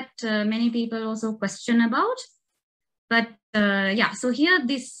something that many people also question about. But yeah, so here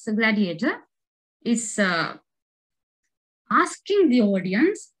this gladiator is asking the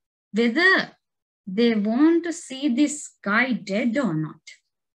audience whether they want to see this guy dead or not.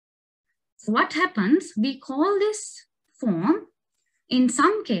 So what happens, we call this form, in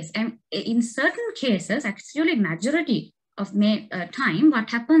some cases, and in certain cases, actually majority of time, what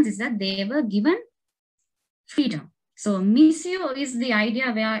happens is that they were given freedom. So missio is the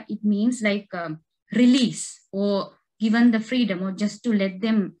idea where it means like release, or given the freedom, or just to let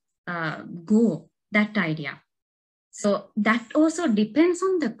them go, that idea. So that also depends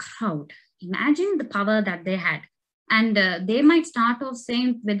on the crowd. Imagine the power that they had. And they might start off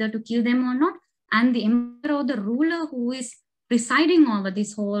saying whether to kill them or not. And the emperor or the ruler who is presiding over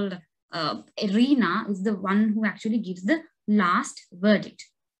this whole arena is the one who actually gives the last verdict.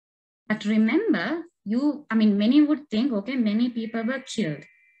 But remember, many would think, okay, many people were killed.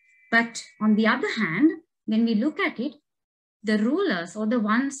 But on the other hand, when we look at it, the rulers, or the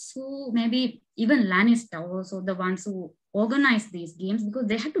ones who, maybe even Lannister, also the ones who organized these games, because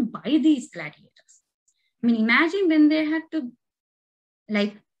they had to buy these gladiators. Imagine when they had to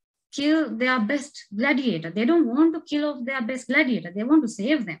kill their best gladiator. They don't want to kill off their best gladiator. They want to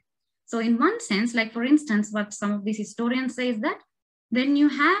save them. So in one sense, for instance, what some of these historians say is that when you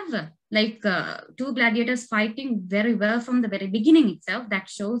have two gladiators fighting very well from the very beginning itself, that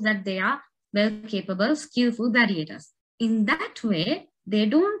shows that they are well capable, skillful gladiators. In that way, they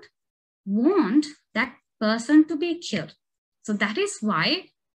don't want that person to be killed. So that is why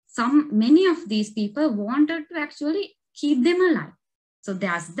many of these people wanted to actually keep them alive. So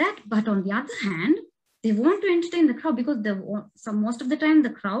there's that. But on the other hand, they want to entertain the crowd, because most of the time the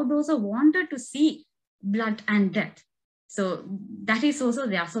crowd also wanted to see blood and death. So that is also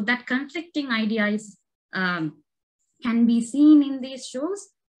there. So that conflicting idea is can be seen in these shows,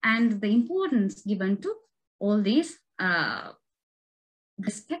 and the importance given to all these the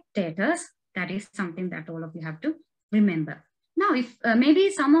spectators. That is something that all of you have to remember. Now, if maybe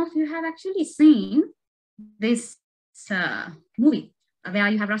some of you have actually seen this movie where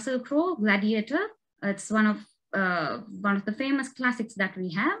you have Russell Crowe, Gladiator. It's one of the famous classics that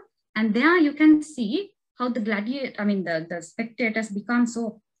we have, and there you can see how the the spectators become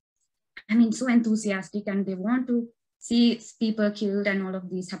so so enthusiastic, and they want to see people killed and all of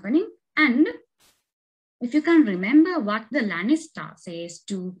these happening. And if you can remember what the Lannister says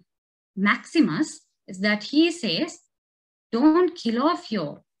to Maximus, is that he says, don't kill off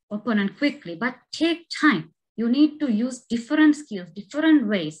your opponent quickly, but take time. You need to use different skills, different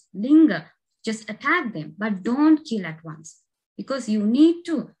ways, linger, just attack them, but don't kill at once, because you need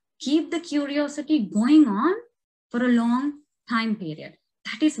to keep the curiosity going on for a long time period.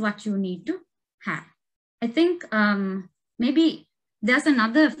 That is what you need to have. I think maybe there's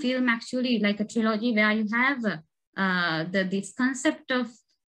another film, actually, like a trilogy, where you have this concept of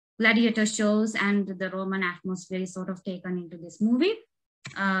gladiator shows and the Roman atmosphere is sort of taken into this movie.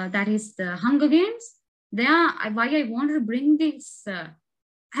 That is the Hunger Games. Why I wanted to bring this,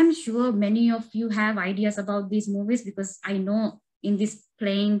 I'm sure many of you have ideas about these movies, because I know in this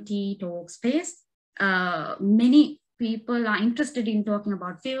plain tea talk space, many people are interested in talking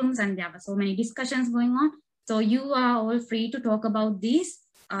about films, and there are so many discussions going on. So you are all free to talk about these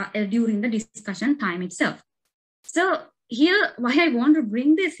during the discussion time itself. So here, why I want to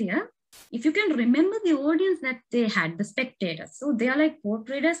bring this here, if you can remember the audience that they had, the spectators. So they are like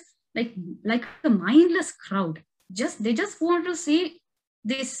portrayed as like a mindless crowd. They just want to see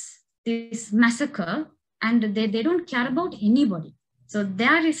this massacre, and they don't care about anybody. So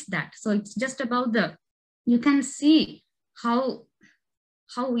there is that. So it's just about you can see how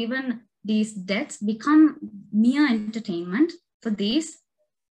even these deaths become mere entertainment for these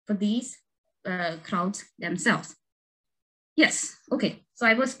crowds themselves. Yes, okay. So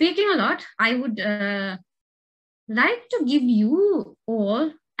I was speaking a lot. I would like to give you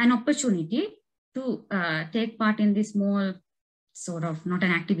all an opportunity to take part in this small, sort of, not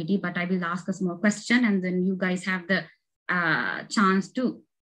an activity, but I will ask a small question, and then you guys have the chance to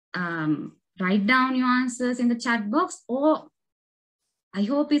write down your answers in the chat box, or I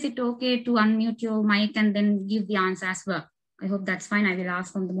hope, is it okay to unmute your mic and then give the answer as well? I hope that's fine. I will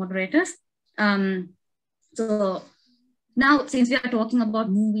ask from the moderators. So now, since we are talking about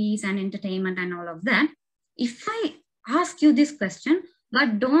movies and entertainment and all of that, if I ask you this question,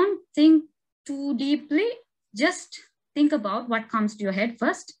 but don't think too deeply, just think about what comes to your head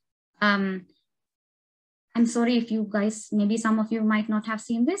first. I'm sorry if you guys, maybe some of you might not have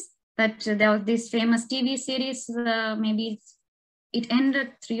seen this, but there was this famous TV series, maybe it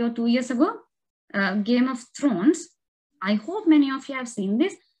ended 3 or 2 years ago, Game of Thrones. I hope many of you have seen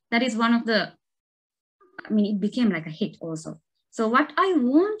this. That is one of the, it became like a hit also. So what I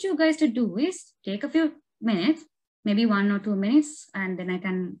want you guys to do is take a few minutes, maybe 1 or 2 minutes, and then I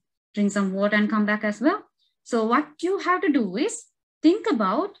can drink some water and come back as well. So what you have to do is think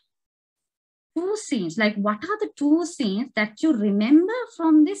about 2 scenes, like what are the 2 scenes that you remember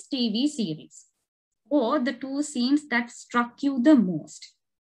from this TV series, or the 2 scenes that struck you the most.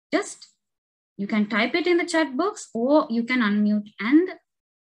 Just, you can type it in the chat box, or you can unmute and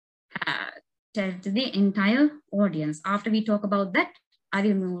tell to the entire audience. After we talk about that, I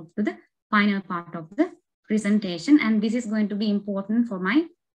will move to the final part of the presentation, and this is going to be important for my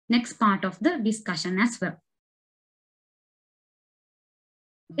next part of the discussion as well.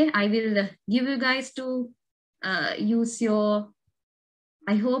 Okay, I will give you guys to use your,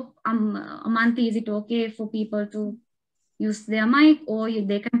 I hope, Amanthee, is it okay for people to use their mic, or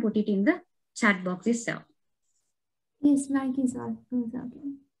they can put it in the chat box itself? Yes, mic is on.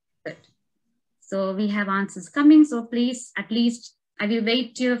 Okay. Good. So we have answers coming. So please, at least I will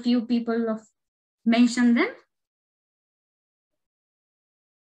wait till a few people mention them.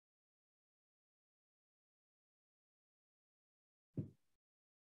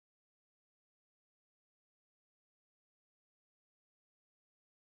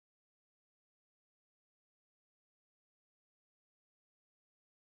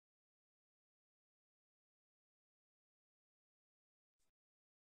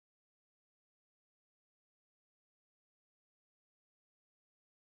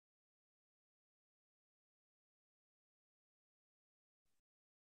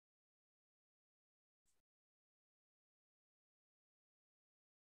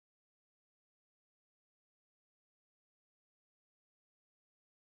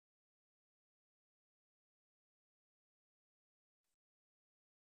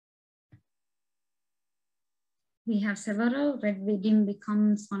 We have several. Red wedding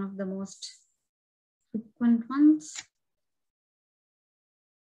becomes one of the most frequent ones.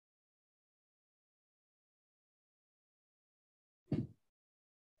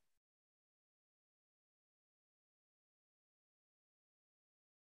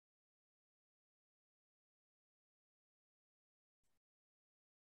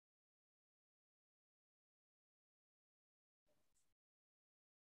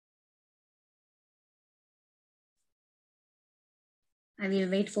 I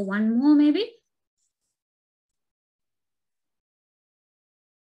will wait for one more maybe.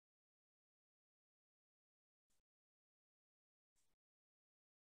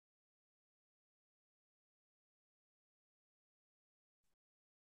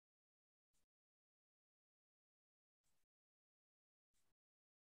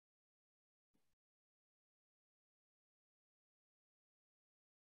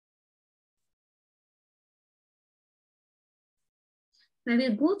 I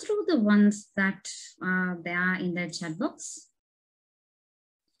will go through the ones that they are in the chat box.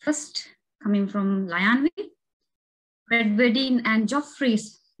 First, coming from Lyanvi, Red Wedding and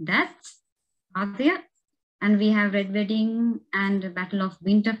Joffrey's death are there. And we have Red Wedding and Battle of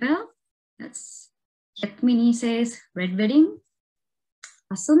Winterfell. That's Yekmini says Red Wedding.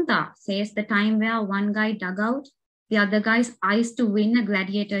 Asunta says the time where one guy dug out the other guy's eyes to win a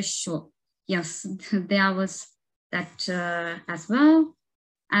gladiator show. Yes, there was that as well.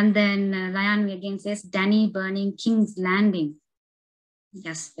 And then Lyanvi again says Dany burning King's Landing.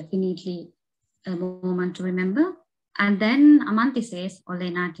 Yes, definitely a moment to remember. And then Amanthee says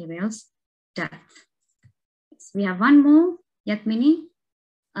Olenna Tyrell's death. Yes, we have one more, Yekmini,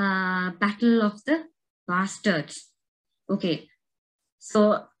 Battle of the Bastards. Okay,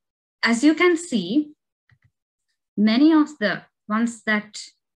 so as you can see, many of the ones that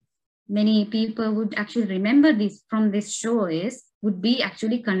many people would actually remember this from this show would be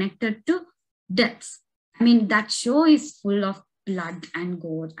actually connected to deaths. I mean, that show is full of blood and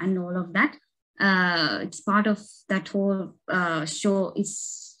gore and all of that. It's part of that whole show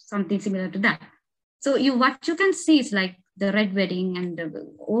is something similar to that. So what you can see is like the Red Wedding and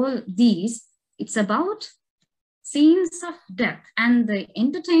all these, it's about scenes of death, and the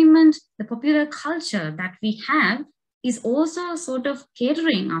entertainment, the popular culture that we have is also sort of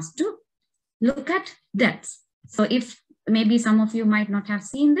catering us to look at deaths. So if maybe some of you might not have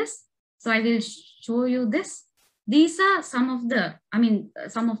seen this, so I will show you this. These are some of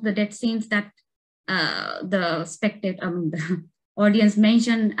the death scenes that the the audience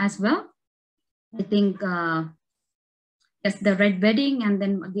mentioned as well. I think yes, the Red Wedding and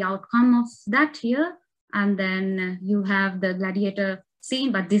then the outcome of that here. And then you have the gladiator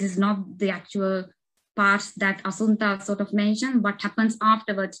scene, but this is not the actual parts that Asunta sort of mentioned, what happens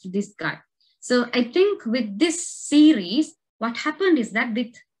afterwards to this guy. So I think with this series, what happened is that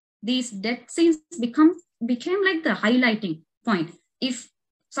with these death scenes became like the highlighting point. If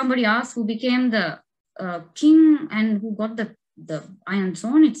somebody asks who became the king and who got the Iron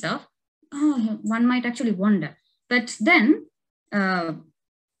Throne itself, one might actually wonder. But then, in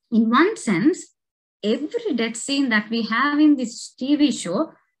one sense, every death scene that we have in this TV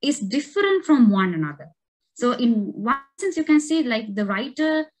show is different from one another. So in one sense, you can see like the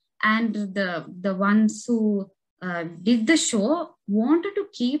writer and the ones who did the show wanted to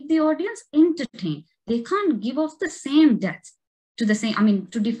keep the audience entertained. They can't give off the same deaths to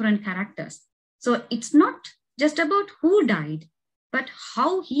different characters. So it's not just about who died, but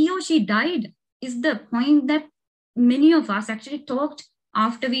how he or she died is the point that many of us actually talked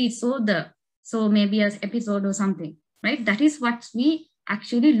after we saw maybe an episode or something, right? That is what we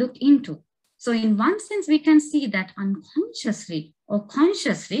actually looked into. So in one sense, we can see that unconsciously or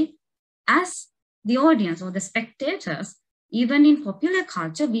consciously, as the audience or the spectators, even in popular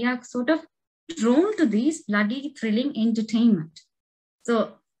culture, we are sort of drawn to these bloody, thrilling entertainment.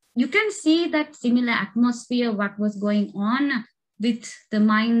 So you can see that similar atmosphere, what was going on with the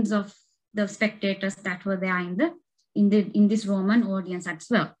minds of the spectators that were there in this Roman audience as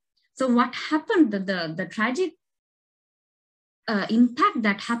well. So what happened, the tragic impact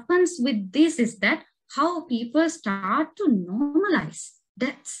that happens with this is that how people start to normalize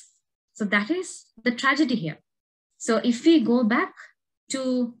deaths. So that is the tragedy here. So if we go back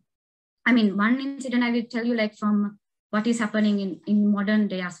to, one incident I will tell you, like from what is happening in modern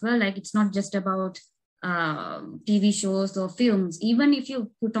day as well, like it's not just about TV shows or films. Even if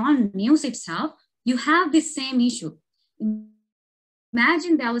you put on news itself, you have this same issue.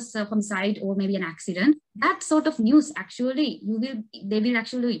 Imagine there was a homicide or maybe an accident. That sort of news actually, they will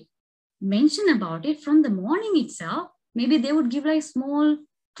actually mention about it from the morning itself. Maybe they would give like small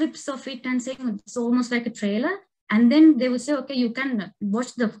clips of it and say it's almost like a trailer. And then they will say, okay, you can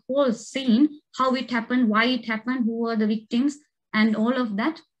watch the whole scene, how it happened, why it happened, who were the victims, and all of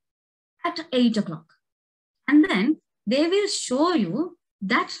that at 8 o'clock. And then they will show you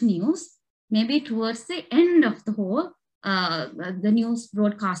that news maybe towards the end of the whole the news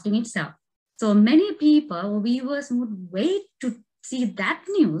broadcasting itself. So many people or viewers would wait to see that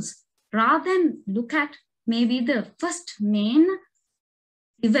news rather than look at maybe the first main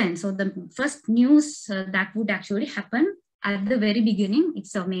events or the first news that would actually happen at the very beginning,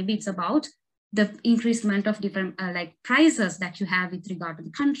 maybe it's about the increasement of different like prices that you have with regard to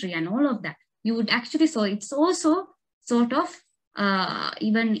the country and all of that. You would actually, so it's also sort of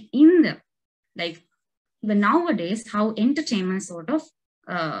even in the, like even nowadays, how entertainment sort of,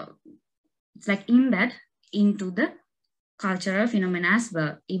 it's like embed into the cultural phenomena as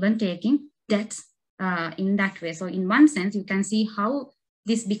well, even taking deaths in that way. So in one sense, you can see how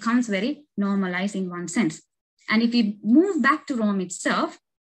this becomes very normalized in one sense. And if we move back to Rome itself,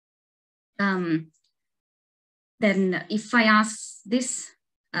 then if I ask this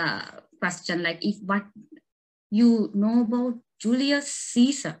question, like if what you know about Julius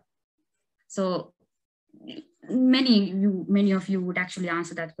Caesar, so many of you would actually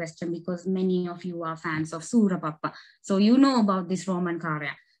answer that question because many of you are fans of Surapappa. So you know about this Roman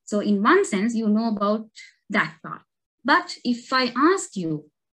career. So in one sense, you know about that part. But if I ask you,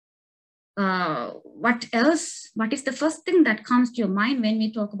 what else, what is the first thing that comes to your mind when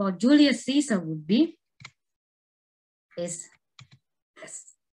we talk about Julius Caesar would be, is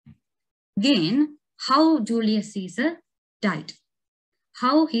this. Again, how Julius Caesar died.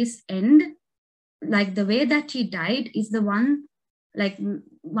 How his end, like the way that he died is the one, like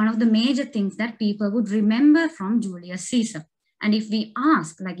one of the major things that people would remember from Julius Caesar. And if we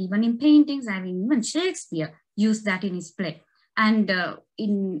ask, like even in paintings, I mean, even Shakespeare used that in his play. And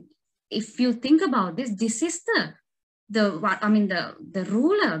if you think about this, this is the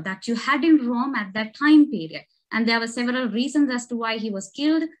ruler that you had in Rome at that time period. And there were several reasons as to why he was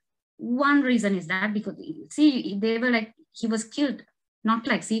killed. One reason is that because, see, they were like, he was killed, not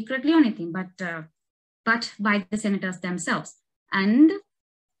like secretly or anything, but by the senators themselves and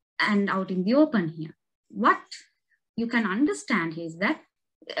out in the open here. What you can understand is that,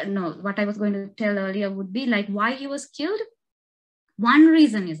 what I was going to tell earlier would be like why he was killed. One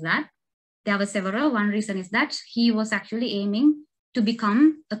reason is that there were several. One reason is that he was actually aiming to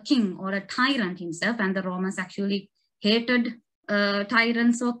become a king or a tyrant himself, and the Romans actually hated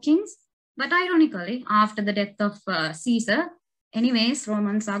tyrants or kings. But ironically, after the death of Caesar, anyways,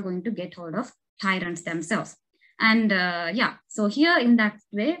 Romans are going to get hold of tyrants themselves. And yeah, so here in that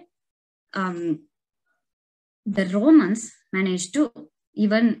way, the Romans managed to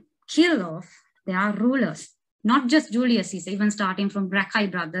even kill off their rulers, not just Julius Caesar, even starting from Gracchi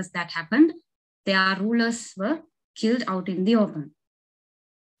brothers that happened, their rulers were killed out in the open.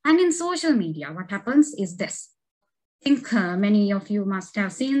 And in social media, what happens is this. I think many of you must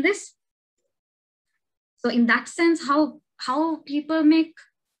have seen this. So in that sense, how people make,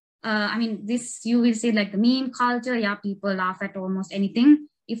 I mean, this you will see like the meme culture, yeah, people laugh at almost anything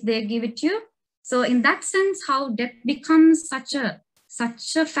if they give it to you. So in that sense, how death becomes such a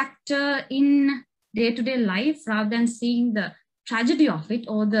factor in day-to-day life rather than seeing the tragedy of it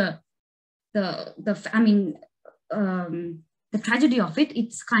or the tragedy of it,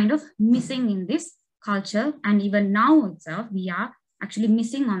 it's kind of missing in this culture. And even now itself, we are actually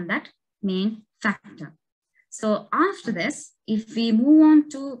missing on that main factor. So after this, if we move on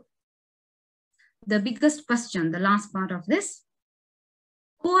to the biggest question, the last part of this,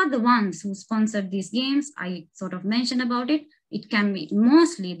 who are the ones who sponsored these games? I sort of mentioned about it. It can be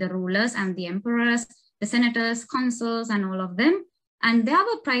mostly the rulers and the emperors, the senators, consuls, and all of them. And there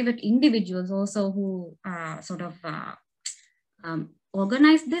were private individuals also who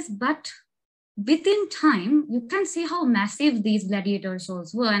organized this. But within time, you can see how massive these gladiator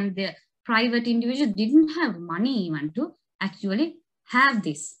shows were, and the private individuals didn't have money even to actually have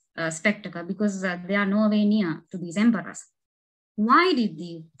this spectacle because they are nowhere near to these emperors. Why did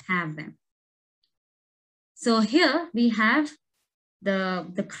they have them? So here we have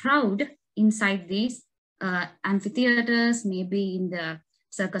the crowd inside these amphitheaters, maybe in the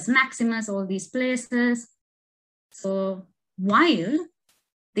Circus Maximus, all these places. So while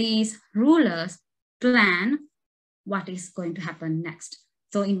these rulers plan what is going to happen next.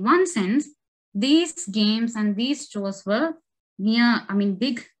 So in one sense, these games and these shows were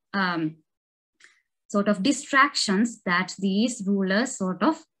big sort of distractions that these rulers sort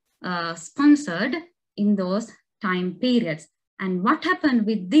of sponsored in those time periods. And what happened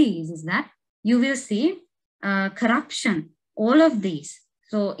with these is that you will see corruption, all of these.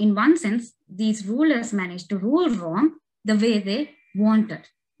 So in one sense, these rulers managed to rule Rome the way they wanted.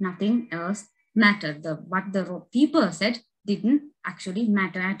 Nothing else mattered. What the people said didn't actually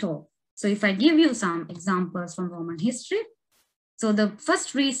matter at all. So if I give you some examples from Roman history, so the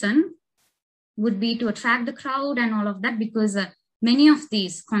first reason would be to attract the crowd and all of that, because many of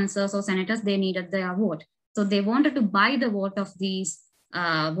these consuls or senators, they needed their vote. So they wanted to buy the vote of these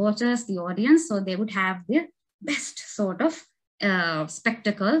voters, the audience, so they would have the best sort of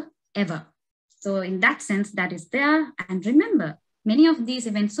spectacle ever. So in that sense, that is there. And remember, many of these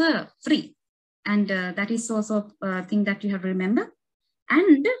events were free. And that is also a thing that you have to remember.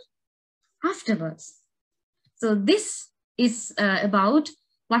 And afterwards, so this is about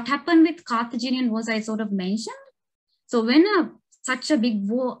what happened with Carthaginian wars I sort of mentioned. So when such a big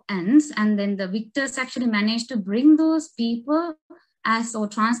war ends, and then the victors actually manage to bring those people or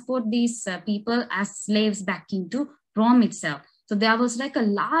transport these people as slaves back into Rome itself. So there was like a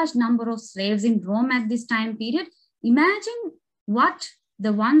large number of slaves in Rome at this time period. Imagine what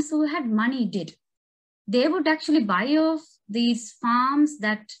the ones who had money did. They would actually buy off these farms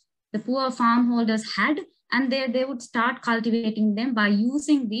that the poor farm holders had, and they would start cultivating them by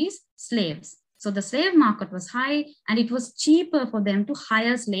using these slaves. So the slave market was high, and it was cheaper for them to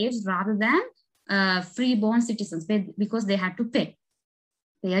hire slaves rather than free-born citizens, because they had to pay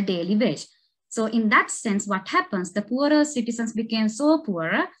a daily wage. So in that sense, what happens, the poorer citizens became so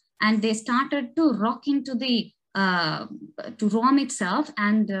poorer, and they started to rock into the to Rome itself,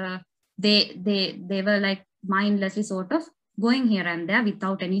 and they were like mindlessly sort of going here and there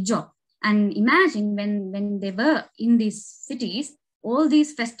without any job. And imagine when they were in these cities, all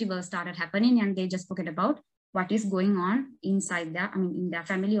these festivals started happening, and they just forget about what is going on inside their, in their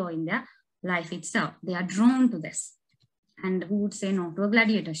family or in their life itself. They are drawn to this. And who would say no to a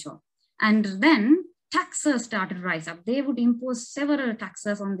gladiator show? And then taxes started to rise up. They would impose several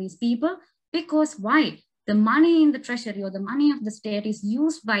taxes on these people, because why? The money in the treasury or the money of the state is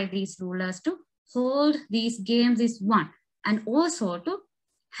used by these rulers to hold these games is one, and also to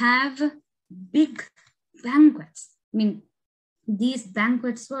have big banquets. These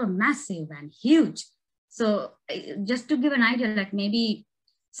banquets were massive and huge. So just to give an idea, like maybe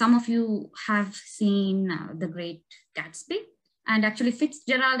some of you have seen The Great Gatsby, and actually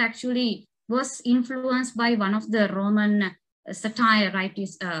Fitzgerald actually was influenced by one of the Roman satire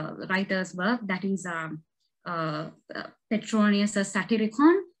writers' work, that is Petronius'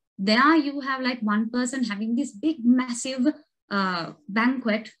 Satiricon. There you have like one person having this big massive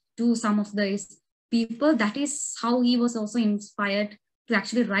banquet to some of these people. That is how he was also inspired to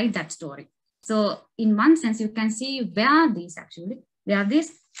actually write that story. So in one sense, you can see where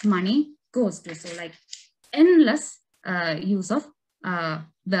this money goes to. So like endless use of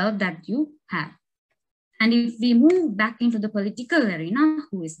wealth that you have. And if we move back into the political arena,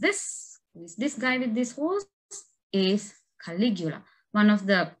 who is this? Who is this guy with this horse? Is Caligula, one of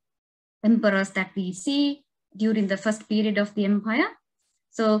the emperors that we see during the first period of the empire.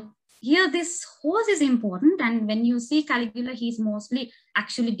 So here this horse is important, and when you see Caligula, he's mostly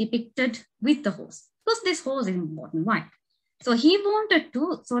actually depicted with the horse, because this horse is important. Why? So he wanted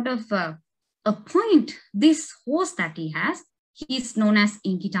to sort of appoint this horse that he has. He's known as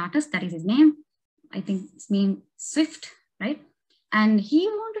Incitatus, that is his name. I think it's mean swift, right? And he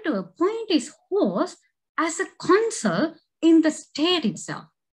wanted to appoint his horse as a consul in the state itself.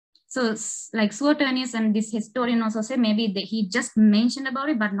 So like Suetonius and this historian also say maybe he just mentioned about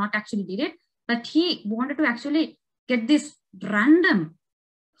it, but not actually did it. But he wanted to actually get this random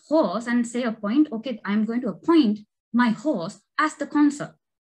horse and say okay, I'm going to appoint my horse as the consul.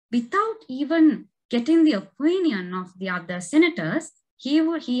 Without even getting the opinion of the other senators,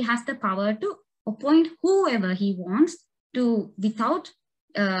 he has the power to appoint whoever he wants to, without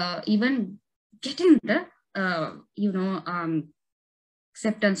even getting the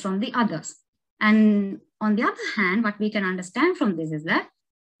acceptance from the others. And on the other hand, what we can understand from this is that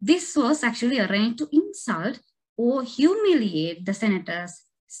this was actually arranged to insult or humiliate the senators,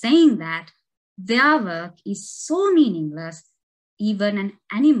 saying that their work is so meaningless, even an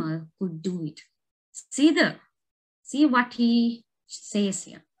animal could do it. See what he says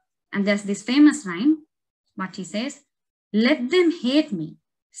here. And there's this famous line, what he says, "Let them hate me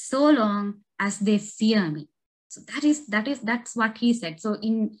so long as they fear me." So that's what he said. So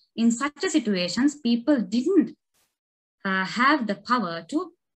in such a situations, people didn't have the power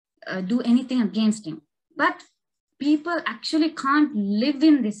to do anything against him. But people actually can't live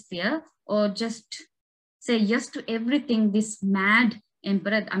in this fear or just say yes to everything this mad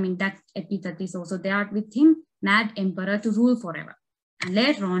emperor, that epithet is also there with him, mad emperor to rule forever. And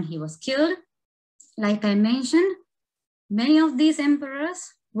later on, he was killed. Like I mentioned, many of these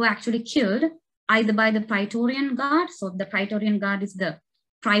emperors were actually killed either by the Praetorian Guard. So the Praetorian Guard is the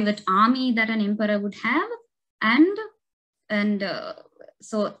private army that an emperor would have. And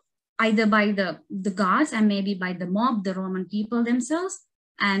so either by the guards and maybe by the mob, the Roman people themselves,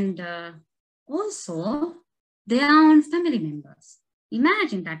 and also their own family members.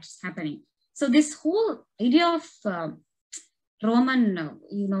 Imagine that's happening. So this whole idea of Roman,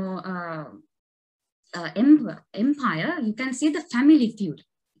 empire, you can see the family feud.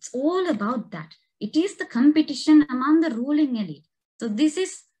 It's all about that. It is the competition among the ruling elite. So this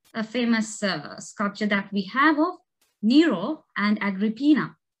is a famous sculpture that we have of Nero and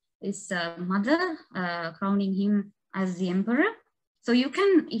Agrippina, his mother crowning him as the emperor. So you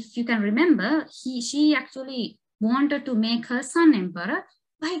can, if you can remember, she actually wanted to make her son emperor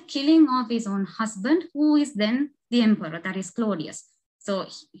by killing off his own husband, who is then the emperor, that is Claudius. So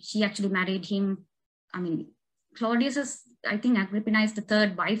she actually married him. I mean, Claudius is, I think Agrippina is the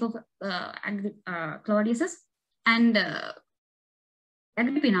third wife of Claudius's, and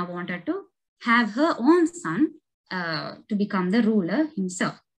Agrippina wanted to have her own son to become the ruler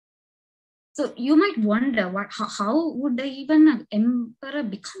himself. So you might wonder how would even an emperor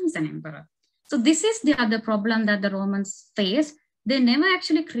becomes an emperor? So this is the other problem that the Romans faced. They never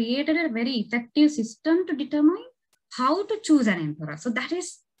actually created a very effective system to determine how to choose an emperor. So that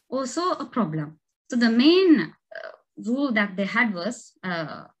is also a problem. So the main rule that they had was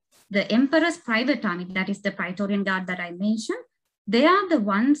the emperor's private army, that is the Praetorian Guard that I mentioned. They are the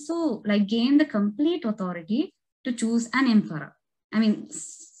ones who like gain the complete authority to choose an emperor. I mean,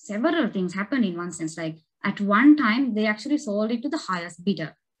 several things happened in one sense. Like at one time, they actually sold it to the highest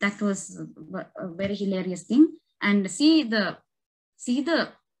bidder. That was a very hilarious thing. And see the state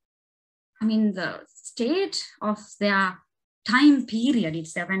of their time period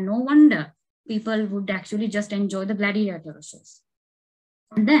itself. And no wonder people would actually just enjoy the gladiatorial shows.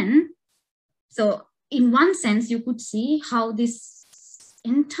 And then, so in one sense, you could see how this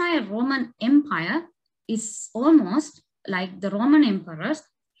entire Roman Empire is almost like the Roman emperors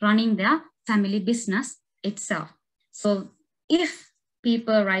running their family business itself. So if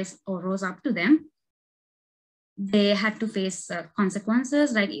people rose up to them, they had to face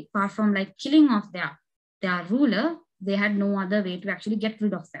consequences, like apart from like killing off their ruler, they had no other way to actually get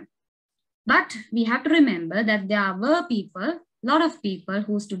rid of them. But we have to remember that there were people, a lot of people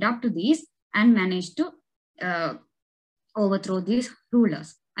who stood up to these and managed to overthrow these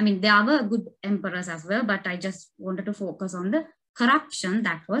rulers. I mean, there were good emperors as well, but I just wanted to focus on the corruption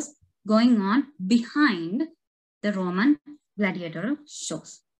that was going on behind the Roman gladiatorial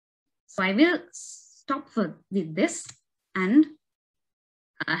shows. So I will stop with this and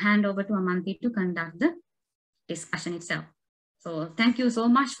hand over to Amanthee to conduct the discussion itself. So thank you so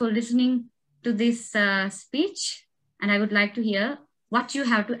much for listening to this speech. And I would like to hear what you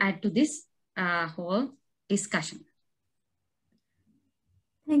have to add to this whole discussion.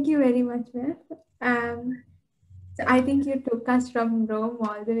 Thank you very much, Beth. So I think you took us from Rome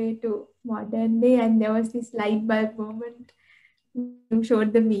all the way to modern day, and there was this light bulb moment. You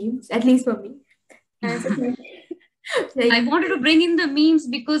showed the memes, at least for me. I wanted to bring in the memes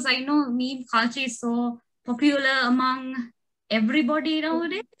because I know meme culture is so popular among everybody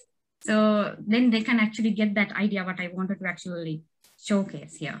nowadays. So then they can actually get that idea what I wanted to actually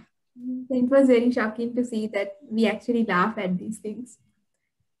showcase here. It was very shocking to see that we actually laugh at these things.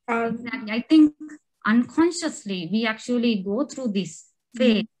 Exactly. I think unconsciously we actually go through this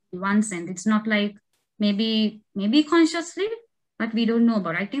phase in one sense. It's not like maybe consciously, but we don't know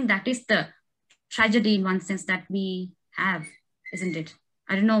about. I think that is the tragedy in one sense that we have, isn't it?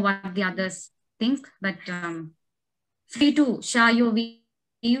 I don't know what the others think, but free to share your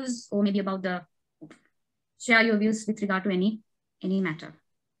views or maybe share your views with regard to any matter.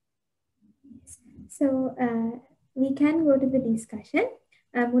 So we can go to the discussion.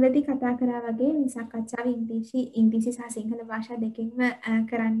 මුලදී කතා කරා වගේ මේ සාකච්ඡාව ඉංග්‍රීසි සහ සිංහල භාෂා දෙකෙන්ම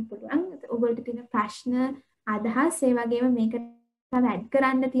කරන්න පුළුවන්. ඔයගොල්ලෝ තියෙන ප්‍රශ්න අදහස් ඒ වගේම මේකට තව ඇඩ්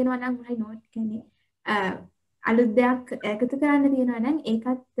කරන්න තියෙනවා නම් මොහයි නෝට් කියන්නේ අලුත් දෙයක් එකතු කරන්න තියෙනවා නම්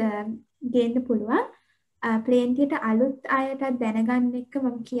ඒකත් ගේන්න පුළුවන්. ප්ලේන්ටියට අලුත් අයටත් දැනගන්න එක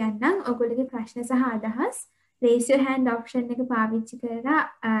මම කියන්නම්. ඔයගොල්ලෝගේ ප්‍රශ්න සහ අදහස් raise your hand option එක පාවිච්චි කරලා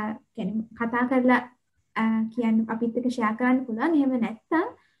කියන්නේ කතා කරලා කියන්න අපිත් එක්ක share කරන්න පුළුවන්. එහෙම නැත්නම්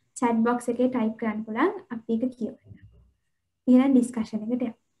chat box එකේ type කරන්න පුළුවන්. අපි ඒක කියවන්න. ඊළඟ discussion එකට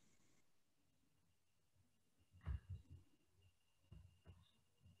යමු.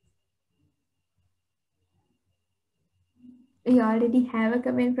 We already have a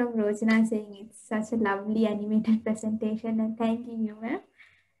comment from Rosana saying it's such a lovely animated presentation and thanking you, ma'am.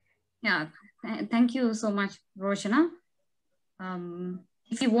 Yeah, thank you so much, Rosana.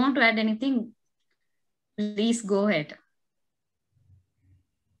 If you want to add anything, please go ahead.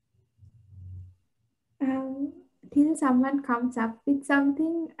 Till someone comes up with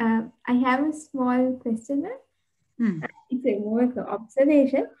something, I have a small question. It's a more of an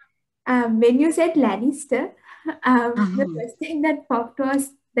observation. When you said Lannister, the first thing that popped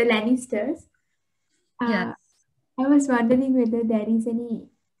was the Lannisters. Yes. I was wondering whether there is any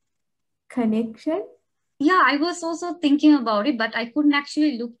connection Yeah, I was also thinking about it, but I couldn't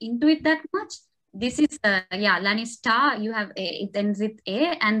actually look into it that much. This is, yeah, Lannister, you have A, it ends with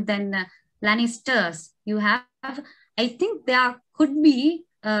A, and then Lannisters, you have, I think there could be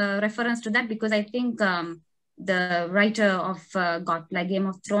a reference to that because I think the writer of like Game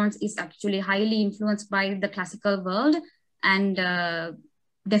of Thrones is actually highly influenced by the classical world, and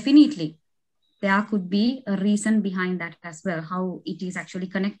definitely there could be a reason behind that as well, how it is actually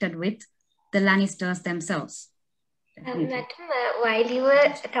connected with the Lannisters themselves. Madam, while you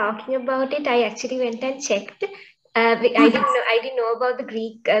were talking about it, I actually went and checked. I didn't know about the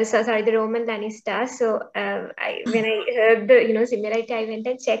Greek, the Roman Lannister. So when I heard the similarity, I went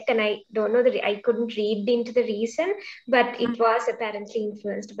and checked, and I don't know I couldn't read into the reason, but it was apparently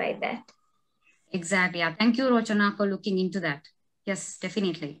influenced by that. Exactly. Yeah. Thank you, Rochana, for looking into that. Yes,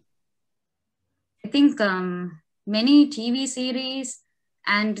 definitely. I think many TV series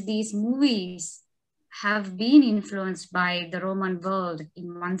and these movies have been influenced by the Roman world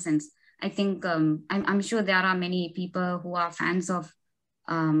in one sense. I think I'm sure there are many people who are fans of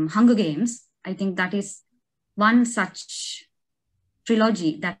Hunger Games. I think that is one such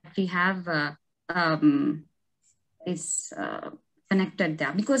trilogy that we have is connected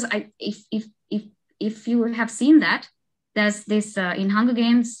there. Because if you have seen that, there's this in Hunger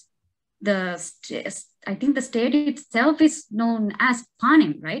Games, I think the state itself is known as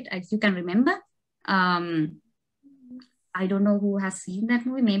Panem, right? As you can remember. I don't know who has seen that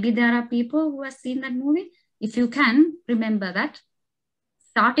movie. Maybe there are people who have seen that movie. If you can remember that,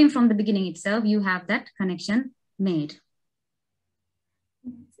 starting from the beginning itself, you have that connection made.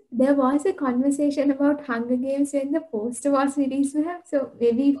 There was a conversation about Hunger Games when the poster was released. So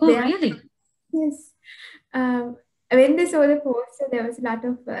maybe really? Yes. When they saw the poster, there was a lot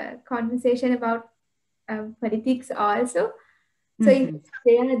of conversation about politics also. So if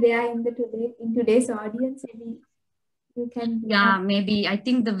they are there in today's audience, maybe you can. Yeah, maybe. I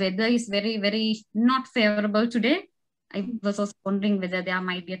think the weather is very, very not favorable today. I was also wondering whether there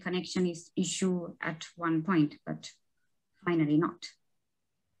might be a connection issue at one point, but finally not.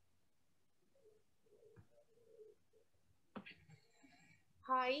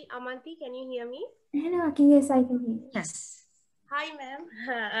 Hi, Amanthee, can you hear me? Hello, Aki. Yes, I can hear you. Yes. Hi, ma'am.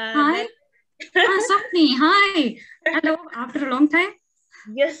 Hi. Swapni, hi. Hello, after a long time.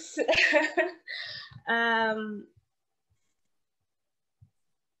 Yes.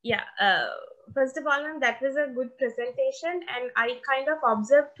 Yeah. First of all, that was a good presentation, and I kind of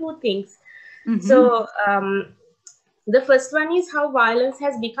observed two things. So, the first one is how violence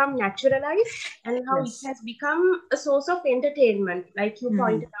has become naturalized and how it has become a source of entertainment, like you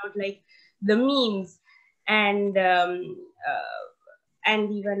pointed out, like the memes and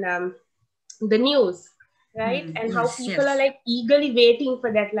even the news, right? And how people are like eagerly waiting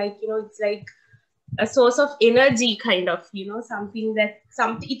for that, like, it's like a source of energy, kind of, something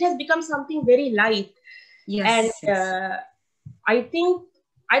it has become something very light. And I think,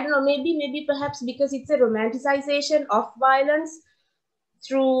 I don't know, maybe perhaps because it's a romanticization of violence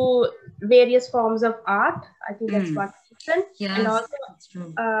through various forms of art. I think that's one reason. Yes, and also,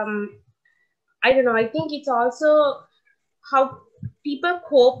 I don't know, I think it's also how people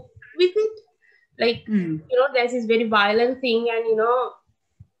cope with it. Like, there's this very violent thing, and,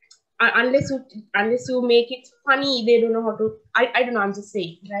 unless you make it funny, they don't know how to, I don't know, I'm just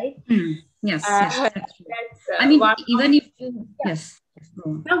saying, right? Yes, that's true. I mean, even if you, yes.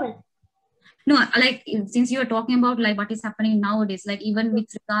 No, like, since you are talking about like what is happening nowadays, like even with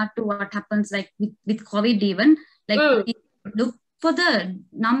regard to what happens like with COVID, even like look for the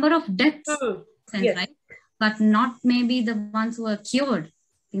number of deaths, right? But not maybe the ones who are cured.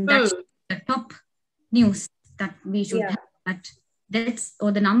 In that's the top news that we should have. But deaths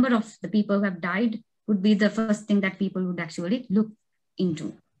or the number of the people who have died would be the first thing that people would actually look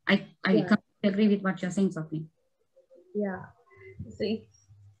into. I completely agree with what you're saying, Swapni. Yeah. So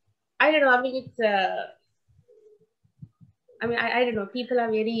I don't know. I mean, it's. I don't know. People are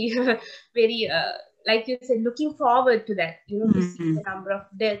very, very, like you said, looking forward to that. To see the number of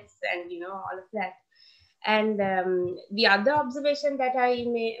deaths and all of that. And the other observation that I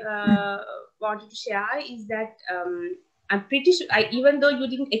may wanted to share is that I'm pretty sure, even though you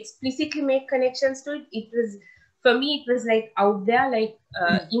didn't explicitly make connections to it, it was, for me, it was like out there, like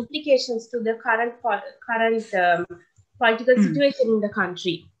implications to the current political situation in the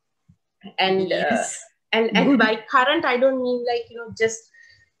country. And and by current, I don't mean like just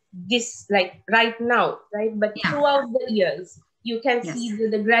this, like right now, right? But throughout the years, you can see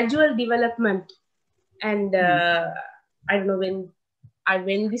the gradual development. And I don't know when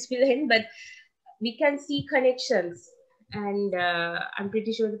this will end, but we can see connections, and I'm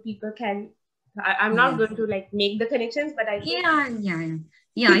pretty sure the people can I'm not going to like make the connections, but I think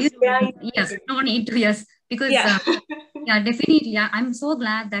yes, no need to, yes, because yeah. Definitely. I'm so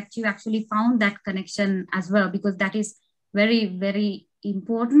glad that you actually found that connection as well, because that is very, very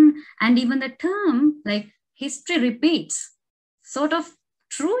important. And even the term like history repeats, sort of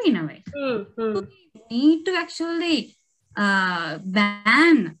true in a way. Mm-hmm. We need to actually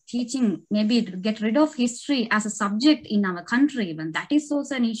ban teaching, maybe get rid of history as a subject in our country. Even that is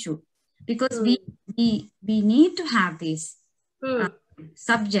also an issue, because we need to have these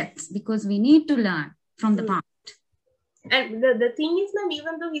subjects, because we need to learn from the past. And the thing is, ma'am,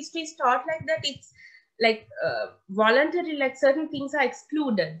 even though history is taught like that, it's like voluntary, like certain things are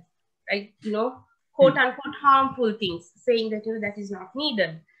excluded, like, you know, quote unquote harmful things, saying that, you know, that is not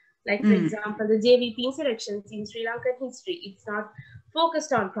needed. Like, for example, the JVP insurrections in Sri Lankan history, it's not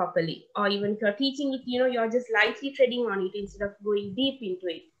focused on properly. Or even if you're teaching it, you know, you're just lightly treading on it instead of going deep into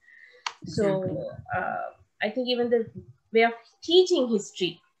it. Exactly. So I think even the way of teaching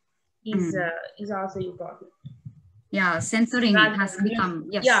history is also important. Yeah, censoring has become,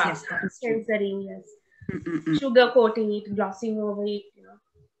 yes, that is true. Censoring, yes. Sugar coating it, glossing over it, you know.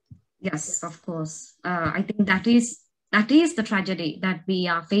 Yes, of course. I think that is the tragedy that we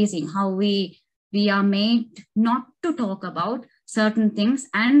are facing, how we are made not to talk about certain things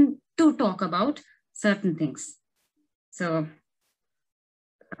and to talk about certain things. So,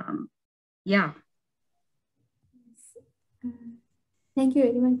 yeah. Thank you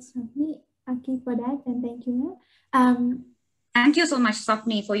very much, Aki, for that, and thank you. Thank you so much,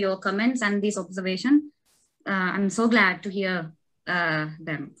 Sapni, for your comments and this observation. I'm so glad to hear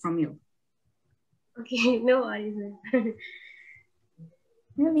them from you. Okay, no worries.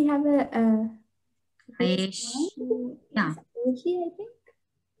 We have a Aish. Yeah. Aishi, I think.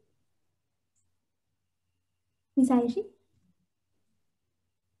 Miss Aishi?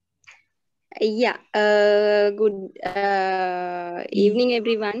 Yeah, good evening,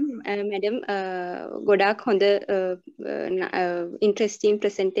 everyone. Madam, ගොඩාක් හොඳ interesting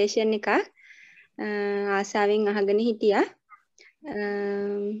presentation එකක් ආසාවෙන් අහගෙන හිටියා.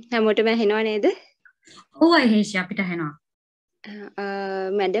 හැමෝටම ඇහෙනව නේද? ඔව් අයිෂි අපිට ඇහෙනවා.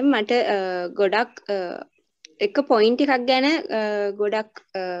 මැඩම් මට ගොඩක් එක පොයින්ට් එකක් ගැන ගොඩක්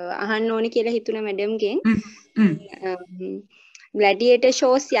අහන්න ඕනේ කියලා හිතුණා මැඩම්ගෙන්. Gladiator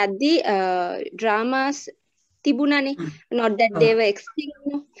shows yaddi dramas tibunane, not that they were extinct,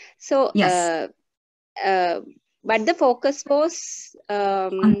 so yes. But the focus was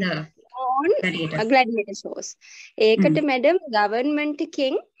on gladiator shows. Ekata madam government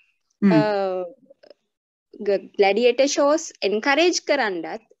king gladiator shows encourage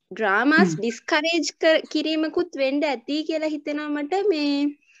karandat dramas discourage කිරීමකුත් වෙන්න ඇති කියලා හිතෙනවා මට. මේ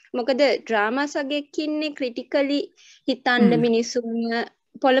මොකද ඩ්‍රාමාස් වගේක් ඉන්නේ ක්‍රිටිකලි හිතන්න මිනිස්සුන්ව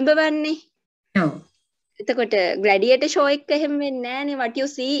පොළඹවන්නේ. ඔව්. එතකොට ග්ලැඩියේටර් ෂෝ එක එහෙම වෙන්නේ නැහනේ. what you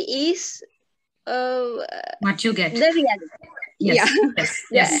see is what you get. The reality. Yes. Yeah.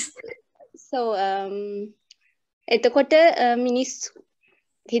 Yes. So එතකොට මිනිස්සු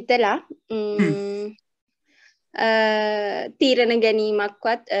හිතලා තීරණ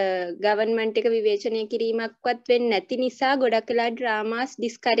ගැනීමක්වත් ගවර්න්මන්ට් එක විවේචනය කිරීමක්වත් වෙන්නේ නැති නිසා ගොඩක් වෙලා ඩ්‍රාමාස්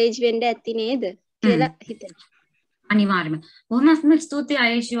ඩිස්කරේජ් වෙන්න ඇති නේද කියලා හිතෙනවා. අනිවාර්යයෙන්ම. බොහොම ස්තුතියි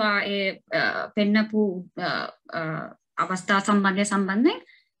ආයේෂා ඒ පෙන්නපු අවස්ථා සම්බන්ධයෙන්.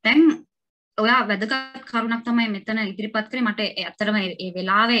 දැන් ඔයා වැදගත් කරුණක් තමයි මෙතන ඉදිරිපත් කරේ. මට ඇත්තටම ඒ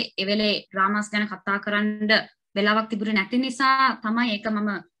වෙලාවේ ඒ වෙලේ ඩ්‍රාමාස් ගැන කතා කරන්න වෙලාවක් තිබුණේ නැති නිසා තමයි ඒක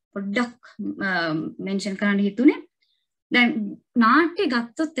මම පොඩ්ඩක් මෙන්ෂන් කරන්න හිතුනේ. දැන් නාට්‍ය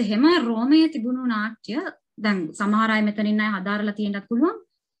ගත්තොත් එහෙම රෝමයේ තිබුණු නාට්‍ය දැන් සමහර අය මෙතන ඉන්න අය හදාරලා තියෙන්නත් පුළුවන්.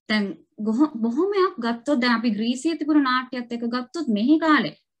 දැන් බොහොමයක් ගත්තොත් දැන් අපි ග්‍රීසියේ තිබුණු නාට්‍යයත් එක්ක ගත්තොත් මෙහි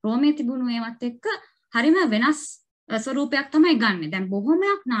කාලේ රෝමයේ තිබුණු ඒවත් එක්ක හරිම වෙනස් ස්වරූපයක් තමයි ගන්නෙ. දැන්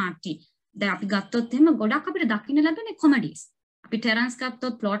බොහොමයක් නාට්‍ය දැන් අපි ගත්තොත් එහෙම ගොඩක් අපිට දකින්න ලැබෙන්නේ කොමඩිස්. අපි ටෙරන්ස්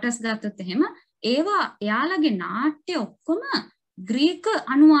ගත්තොත් ප්ලෝටස් ගත්තොත් එහෙම ඒවා එයාලගේ නාට්‍ය ඔක්කොම ග්‍රීක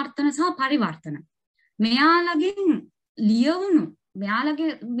අනුවර්තන සහ පරිවර්තන. මෙයාලගෙන් ලියවුණු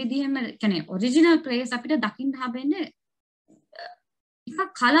මෙයාලගේ විදිහෙම කියන්නේ ඔරිජිනල් ප්ලේස් අපිට දකින්න හම්බෙන්නේ එක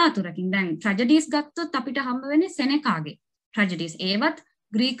කලාතුරකින්. දැන් ට්‍රැජඩිස් ගත්තොත් අපිට හම්බ වෙන්නේ සෙනෙකාගේ ට්‍රැජඩිස්. ඒවත්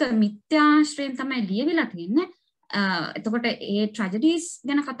ග්‍රීක මිත්‍යාශ්‍රයෙන් තමයි ලියවිලා තියෙන්නේ. එතකොට ඒ ට්‍රැජඩිස්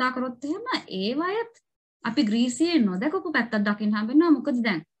ගැන කතා කරොත් එහෙම ඒවයත් අපි ග්‍රීසියේ නොදකපු පැත්තක් දකින්න හම්බෙනවා. මොකද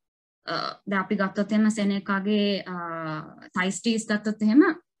දැන් අපි ගත්තොත් එහෙම සෙනෙකාගේ තයිස්ටිස් ගත්තොත් එහෙම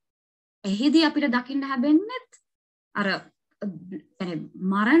එහිදී අපිට දකින්න හැබෙන්නේ අර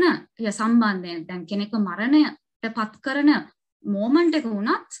මරණය සම්බන්ධයෙන් දැන් කෙනෙක්ව මරණයට පත් කරන මොමන්ට් එක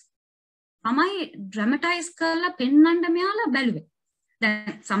වුණත් තමයි ඩ්‍රැමටයිස් කරලා පෙන්වන්න මෙයාලා බැලුවේ.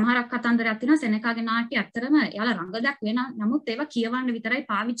 දැන් සමහරක් කතන්දරයක් තියෙනවා සෙනෙකාගේ නාට්‍ය ඇත්තටම එයාලා රංග දැක්වේ නමුත් ඒවා කියවන්න විතරයි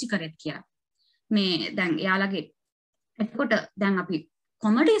පාවිච්චි කරෙත් කියලා. මේ දැන් එයාලගේ එතකොට දැන් අපි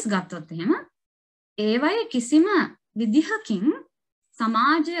කොමඩිස් ගත්තොත් එහෙම ඒවයේ කිසිම විදිහකින්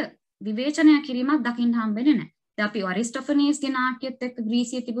සමාජ විවේචනය කිරීමක් දකින්න හම්බෙන්නේ නැහැ. දැන් අපි අරිස්ටොෆනීස්ගේ නාට්‍යත් එක්ක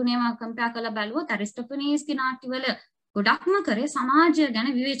ග්‍රීසියේ තිබුණේවා කම්පෙයාර් කරලා බැලුවොත් අරිස්ටොෆනීස්ගේ නාට්‍යවල ගොඩක්ම කරේ සමාජය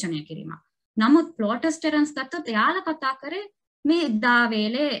ගැන විවේචනය කිරීමක්. නමුත් ප්ලෝටස් ටෙරන්ස් ගත්තොත් එයාලා කතා කරේ මේ දා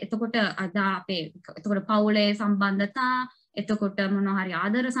වේලේ එතකොට අදා අපේ එතකොට පවුලේ සම්බන්ධතා එතකොට මොනවා හරි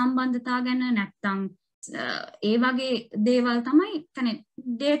ආදර සම්බන්ධතා ගැන නැත්තම් ඒ වගේ දේවල් තමයි කියන්නේ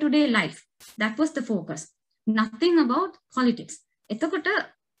day to day life. That was the focus. Nothing about politics. එතකොට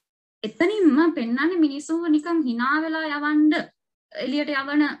එතනින්ම පෙන්වන්නේ මිනිස්සු නිකන් hina වෙලා යවන්න එළියට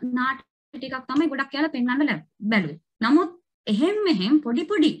යවන නාට්‍ය ටිකක් තමයි ගොඩක් යාලා පෙන්වන්න බැලුවේ. නමුත් එහෙම්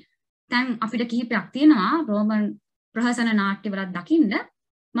පොඩි දැන් අපිට කිහිපයක් තියෙනවා රෝමන් ප්‍රහසන නාට්‍යවල දකින්න.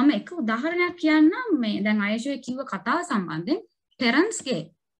 මම එක උදාහරණයක් කියන්නම් මේ දැන් අයෂේ කිව්ව කතාව සම්බන්ධයෙන් ටෙරන්ස්ගේ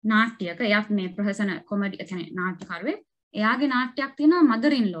නාට්‍යයක එයාත් මේ ප්‍රහසන කොමඩි කියන්නේ නාට්‍යකරුවෙක්. එයාගේ නාට්‍යයක් තියෙනවා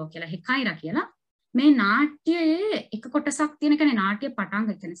මදර් ඉන් ලෝ කියලා හෙකයිරා කියලා. මේ නාට්‍යයේ එක කොටසක් තියෙන කියන්නේ නාට්‍ය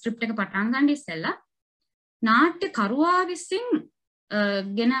පටන් ගන්න ස්ක්‍රිප්ට් එක පටන් ගන්න ඉස්සෙල්ලා නාට්‍ය කරුවා විසින්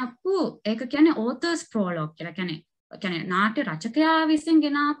ගෙනපු ඒක කියන්නේ author's prologue කියලා කියන්නේ නාට්‍ය රචකයා විසින්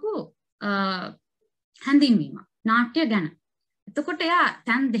ගෙනාපු හැඳින්වීම නාට්‍ය ගැන. එතකොට එයා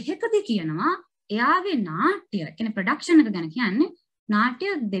තැන් දෙකකදී කියනවා එයාගේ නාට්‍ය කියන්නේ ප්‍රොඩක්ෂන් එක ගැන කියන්නේ නාට්‍ය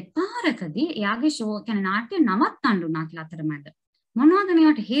දෙපාරකදී එයාගේ ෂෝ කියන්නේ නාට්‍ය නවත්තන්න උනා කියලා අතරමැද. මොනවද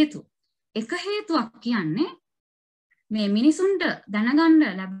මේවට හේතු? එක හේතුවක් කියන්නේ මේ මිනිසුන්ට දැනගන්න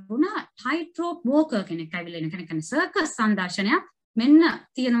ලැබුණා ටයිට් රෝප් වෝකර් කෙනෙක් ඇවිල්ලා ඉන්න කෙනෙක් කියන්නේ සර්කස් සංදර්ශනයක් මෙන්න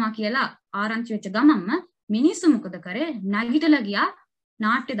තියෙනවා කියලා ආරංචි වෙච්ච ගමන්ම මිනිස්සු මොකද කරේ නැගිටලා ගියා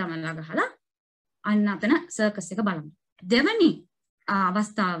නාට්‍ය දමලා ගහලා අන්න අතන සර්කස් එක බලන්න. දෙවනි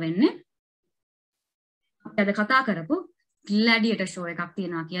අවස්ථාව වෙන්නේ අපි අද කතා කරපු ග්ලැඩියේටර් ෂෝ එකක්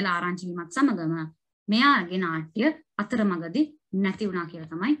තියෙනවා කියලා ආරංචි වීමත් සමගම මෙයාගේ නාට්‍ය අතරමඟදී නැති වුණා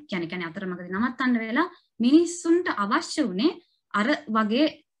කියලා තමයි කියන්නේ අතරමඟදී නවත්තන්න වෙලා මිනිස්සුන්ට අවශ්‍ය වුණේ අර වගේ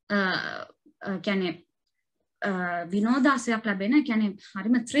කියන්නේ විනෝදාසයක් ලැබෙන කියන්නේ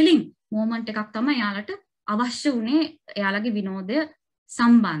හරිම ත්‍රිලිං මොමන්ට් එකක් තමයි යාලට අවශ්‍ය වුණේ එයාලගේ විනෝදය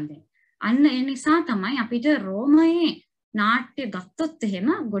සම්බන්ධයෙන්. අන්න ඒ නිසා තමයි අපිට රෝමයේ නාට්‍ය ගත්තොත් එහෙම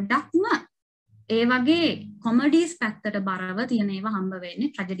ගොඩක්ම ඒ වගේ කොමඩිස් පැත්තට බරව තියෙන ඒවා හම්බ වෙන්නේ.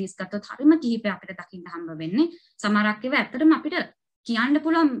 ට්‍රැජඩිස් ගත්තොත් හරිම කිහිපයක් අපිට දකින්න හම්බ වෙන්නේ. සමහරක් ඒවා ඇත්තටම අපිට කියන්න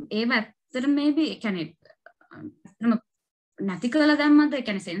පුළුවන් ඒවා ඇත්තටම මේබි කියන්නේ ඇත්තටම නැති කරලා දැම්මද ඒ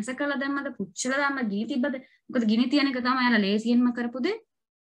කියන්නේ සෙන්සර් කරලා දැම්මද පුච්චලා දැම්මද ගිනි තිබ්බද? මොකද ගිනි තියන එක තමයි යාලා ලේසියෙන්ම කරපු දේ.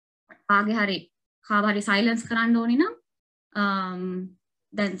 ආගේ හරි කාව හරි සයිලන්ස් කරන්න ඕනි නම්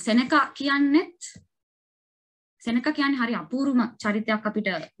දැන් සෙනෙකා කියන්නේ හරි අපූර්වම චරිතයක් අපිට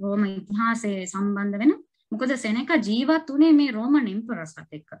රෝම ඉතිහාසයේ සම්බන්ධ වෙන. මොකද සෙනෙකා ජීවත් වුණේ මේ රෝමන් එම්පරර්ස්ත්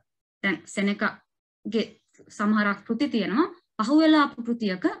එක්ක. දැන් සෙනෙකාගේ සමහරක් කෘති තියෙනවා. පහුවෙලා ආපු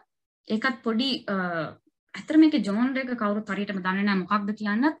කෘතියක ඒකත් පොඩි ඇත්තට මේකේ ජෝනර් එක කවුරුත් හරියටම දන්නේ නැහැ මොකක්ද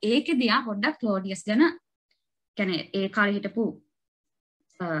කියන්නත්. ඒකෙදී ආ පොඩ්ඩක් ක්ලෝඩියස් ගැන කියන්නේ ඒ කාලේ හිටපු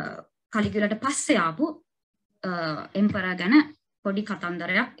කලිගුලට පස්සේ ආපු එම්පරර් ගැන පොඩි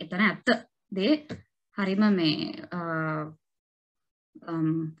කතන්දරයක් එතන ඇත්ත දේ හරිම මේ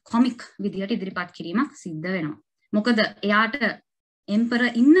කොමික් විදියට ඉදිරිපත් කිරීමක් සිද්ධ වෙනවා. මොකද එයාට එම්පරර්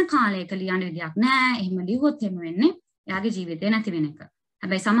ඉන්න කාලයක ලියන්න විදියක් නැහැ. එහෙම ලිව්වොත් එහෙම වෙන්නේ එයාගේ ජීවිතේ නැති වෙන එක.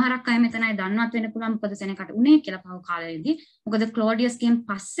 හැබැයි සමහරක් අය මෙතනයි දන්නවත් වෙන්න පුළුවන් මොකද සෙනෙකට උනේ කියලා පහු කාලෙදී. මොකද ක්ලෝඩියස්ගෙන්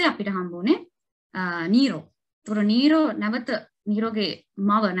පස්සේ අපිට හම්බුනේ නීරෝ. ඒතකොට නීරෝගේ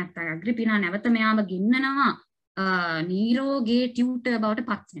මව නැත්නම් අග්‍රිපිනා නැවත මෙයාව ගෙන්නනවා නීරෝගේ ටියුටර් බවට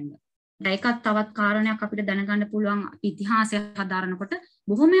පත් වෙනවා. ඒකත් තවත් කාරණයක් අපිට දැනගන්න පුළුවන් ඉතිහාසය හදාරනකොට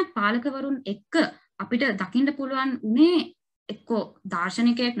බොහොමයක් පාලකවරුන් එක්ක අපිට දකින්න පුළුවන් උනේ එක්කෝ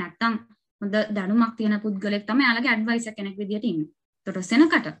දාර්ශනිකයෙක් නැත්නම් හොඳ දැනුමක් තියෙන පුද්ගලෙක් තමයි යාළගේ ඇඩ්වයිසර් කෙනෙක් විදියට ඉන්නේ. ඒතකොට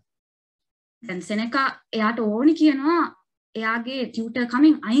සෙනකට දැන් සෙනකා එයාට ඕනි කියනවා එයාගේ ටියුටර්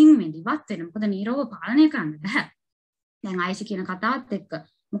කමින් අයින් වෙන්න ඉවත් වෙන්න. මොකද නීරෝව පාලනය කරන්න බෑ. දැන් ආයිෂ කියන කතාවත් එක්ක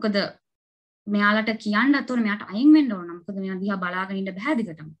මොකද මෙයාලට කියන්නත් ඕනේ මෙයාට අයින් වෙන්න ඕන. මොකද මෙයා දිහා බලාගෙන ඉන්න බෑ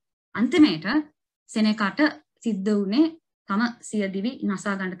දිගටම. අන්තිමේට සෙනෙකට සිද්ධ වුණේ තම සියදිවි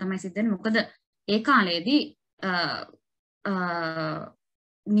නසා ගන්න තමයි සිද්ධ වෙන්නේ. මොකද ඒ කාලේදී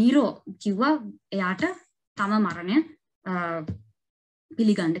නීරෝ කිව්වා එයාට තම මරණය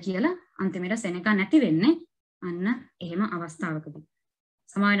පිළිගන්න කියලා. අන්තිමේට සෙනෙකා නැති වෙන්නේ අන්න එහෙම අවස්ථාවකදී.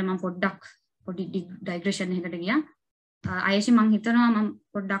 සමහරවිට මම පොඩි ඩයිග්‍රෙෂන් එකකට ගියා. ආයෙසි මම හිතනවා මම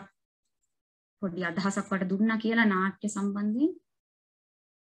පොඩි අදහසක් වට දුන්නා කියලා නාට්‍ය සම්බන්ධයෙන්.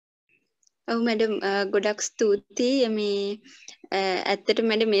 ඔව් මැඩම් ගොඩක් ස්තුතියි මේ ඇත්තට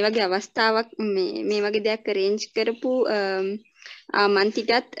මැඩම් මේ වගේ අවස්ථාවක් මේ වගේ දෙයක් arrange කරපු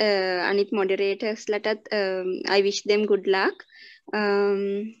ආමන්තිටත් අනිත් moderators ලටත් I wish them good luck.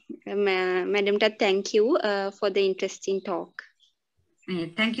 මැඩම්ටත් thank you for the interesting talk.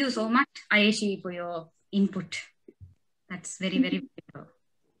 Thank you so much, Ayeshi, for your input. That's very, very beautiful.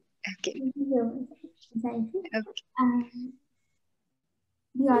 Okay. Thank you. Okay.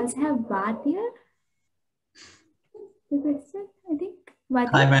 We also have Bhatia. The question, I think.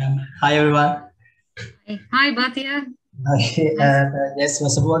 Bhatia? Hi, ma'am. Hi, everyone. Hi, Bhatia. Yes,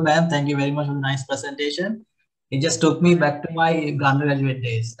 first of all, ma'am, thank you very much for the nice presentation. It just took me back to my undergraduate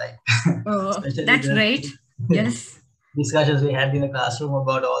days. Like, that's great. Yes. Discussions we had in the classroom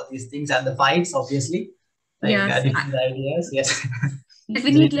about all these things and the fights, obviously. Like, yes. Different ideas. Yes.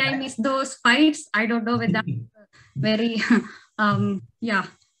 Definitely, I miss those fights. I don't know whether very, yeah.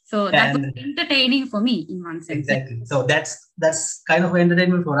 So that was entertaining for me in one sense. Exactly. So that's kind of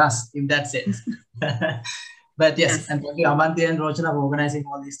entertainment for us in that sense. But yes, and thank you, Amanthee and Rochana, for organizing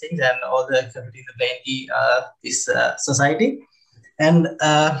all these things and all the activities playing this society. And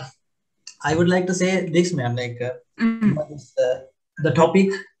I would like to say this, ma'am, like the topic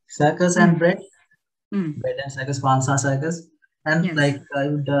circus and bread, bread and circus, Pansa circus. And like I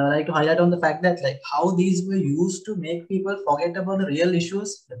would like to highlight on the fact that like how these were used to make people forget about the real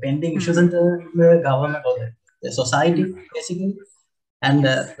issues, the pending issues in the government or the society, basically. And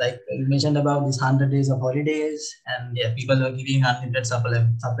like you mentioned about these 100 days of holidays, and people were giving unlimited supply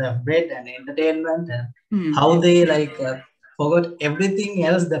of bread and entertainment, and how they like forgot everything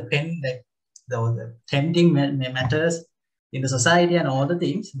else, the tempting matters in the society and all the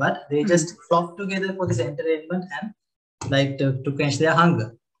things, but they just flocked together for this entertainment and like to quench their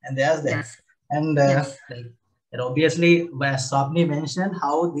hunger. And there's that. And like, and obviously, as Swapni mentioned,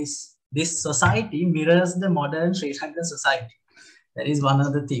 how this society mirrors the modern Sri Lankan society. That is one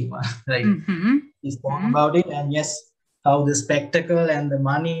other thing, right? He spoke about it, and yes, how the spectacle and the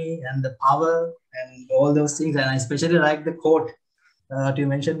money and the power and all those things. And I especially like the quote you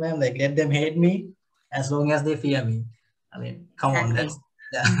mentioned, ma'am, like, let them hate me as long as they fear me. I mean, come on, that's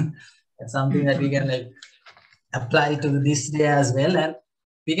something that we can like apply to this day as well. And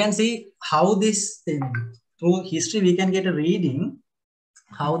we can see how this thing, through history, we can get a reading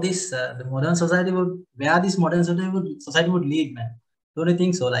how this the modern society would, where this modern society would lead, man. Don't you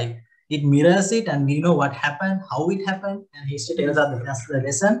think so? Like, it mirrors it, and we know what happened, how it happened, and history tells us that's the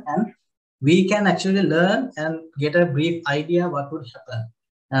lesson, and we can actually learn and get a brief idea what would happen.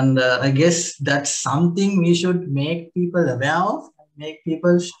 And I guess that's something we should make people aware of, make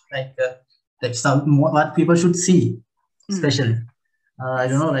people like some more, what people should see, especially. I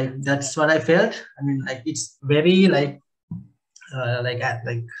don't know, like that's what I felt. I mean, like it's very like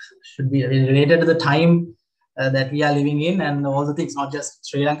should be related to the time that we are living in, and all the things, not just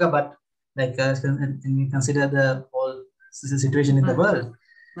Sri Lanka, but like when we consider the whole situation in the world.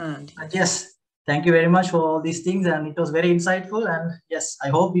 But yes, thank you very much for all these things, and it was very insightful. And yes, I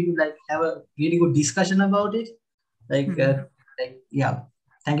hope we could like have a really good discussion about it. Like yeah,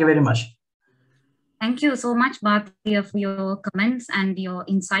 thank you very much. Thank you so much, Bhatia, for your comments and your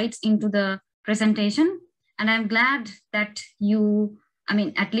insights into the presentation. And I'm glad that you, I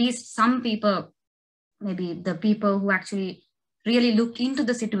mean, at least some people, maybe the people who actually really look into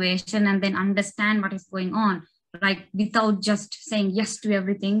the situation and then understand what is going on, like without just saying yes to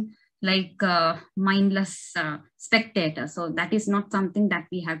everything, like mindless spectator. So that is not something that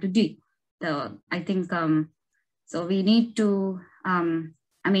we have to do. So I think, so we need to,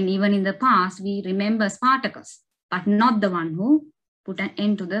 I mean, even in the past, we remember Spartacus, but not the one who put an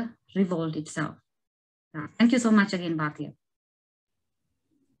end to the revolt itself. Thank you so much again, Bhatia.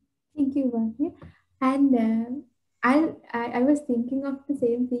 Thank you, Bhatia. And I was thinking of the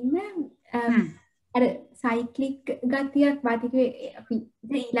same thing, ma'am. At cyclic gatiyak Bhatia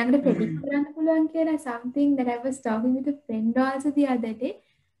ඊළඟට predict කරන්න පුළුවන් කියලා something that I was talking with a friend also the other day.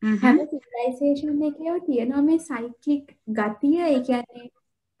 Have a civilization එකේ තියෙනවා මේ cyclic ගතිය. ඒ කියන්නේ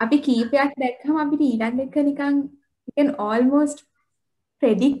අපි කීපයක් දැක්කම අපිට ඊළඟ එක නිකන් you can almost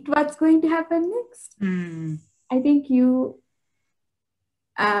predict what's going to happen next. I think you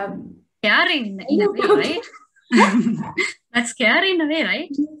scary in a way, right? That's scary in a way, right?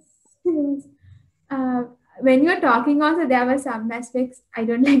 Yes. When you're talking also, there were some aspects I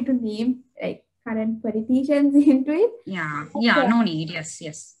don't like to name, like current politicians into it. Yeah, no need.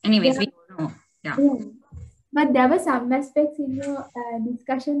 Yes. Anyways, we don't know. Yeah. But there were some aspects in your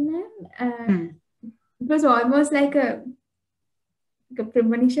discussion, ma'am. It was almost like a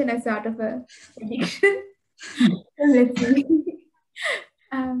premonition, a sort of a prediction. Let's see.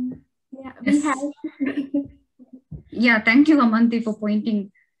 Yeah, we Yes. have. Yeah, thank you, Amanthee, for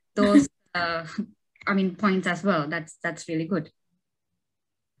pointing those points as well. That's really good.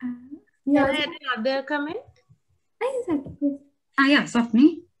 Can I add another comment? Yes. Yeah,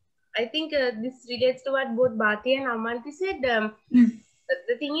 Swapni. I think this relates to what both Bhati and Amanthee said.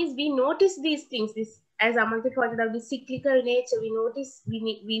 The thing is, we notice these things. This, as Amanthee pointed out, the cyclical nature. We notice,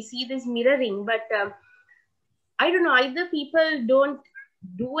 we see this mirroring, but I don't know. Either people don't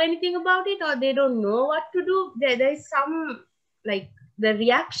do anything about it, or they don't know what to do. There is some like the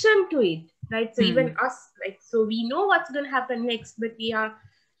reaction to it, right? So even us, like, so we know what's going to happen next, but we are,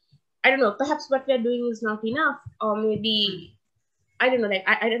 I don't know. Perhaps what we are doing is not enough, or maybe. I don't know, like,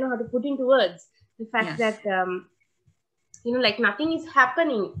 I don't know how to put into words the fact that, like nothing is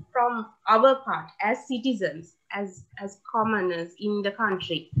happening from our part as citizens, as commoners in the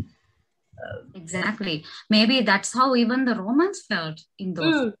country. Exactly. Maybe that's how even the Romans felt in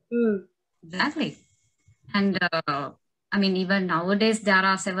those. Exactly. And even nowadays, there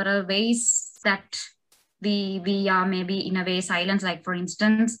are several ways that we are maybe in a way silent. Like, for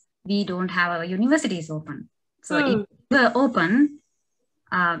instance, we don't have our universities open. So if we're open,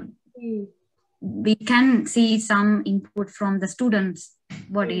 we can see some input from the students'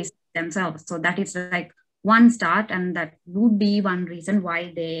 bodies themselves. So that is like one start, and that would be one reason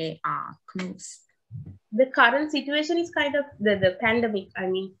why they are closed. The current situation is kind of the pandemic. I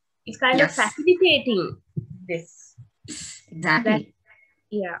mean, it's kind of facilitating this. Exactly.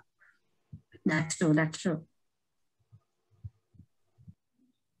 Yeah. That's true. That's true.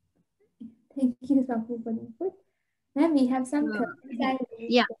 Thank you, Swapni, for the input. Now we have some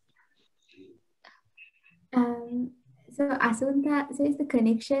So Asunta says the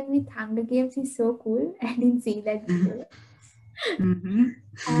connection with Hunger Games is so cool. I didn't see that before.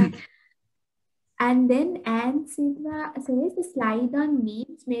 And then Anne Silva says the slide on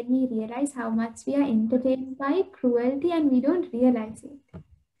memes made me realize how much we are entertained by cruelty and we don't realize it.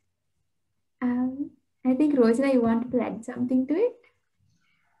 I think Rosina, you wanted to add something to it?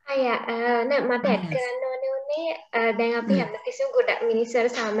 මට add කරන්න ඕනේ උනේ දැන් අපි හැමතිස්සෙම ගොඩක් මිනිස්සු අර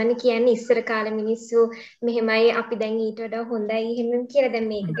සාමාන්‍ය කියන්නේ ඉස්සර කාලේ මිනිස්සු මෙහෙමයි අපි දැන් ඊට වඩා හොඳයි එහෙම කියලා දැන්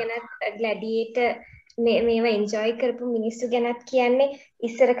මේක ගැනත් ග්ලැඩියේටර් මේවා එන්ජොයි කරපු මිනිස්සු ගැනත් කියන්නේ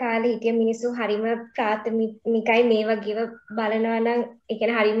ඉස්සර කාලේ හිටිය මිනිස්සු හරිම ප්‍රාථමිකයි මේ වගේව බලනවා නම් ඒ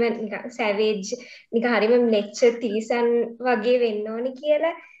කියන්නේ හරිම නිකන් සැවේජ් නිකන් හරිම ලෙක්චර් තිරිසන් වගේ වෙන්න ඕනේ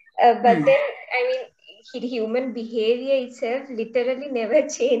කියලා but then I mean human behavior itself literally never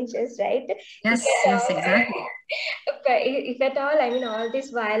changes, right? Yes, exactly. But if at all, I mean, all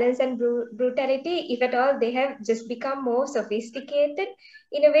this violence and brutality, if at all, they have just become more sophisticated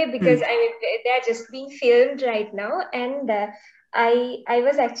in a way because I mean, they're just being filmed right now. And I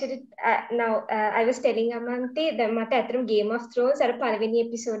was actually I was telling Amanthee that මට ඇත්තටම Game of Thrones අර පළවෙනි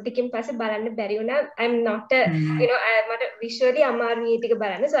episode එකෙන් පස්සේ බලන්න බැරි වුණා. I'm not a, මට visually අමාරුයි ටික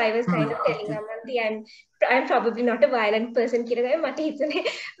බලන්න. So I was kind of telling Amanthee I'm probably not a violent person කියලා තමයි මට හිතුනේ.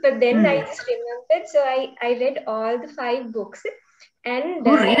 But then I just remembered, so I read all the 5 books. And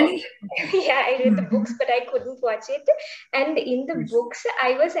really? Yeah, I read the books, but I couldn't watch it. And in the books,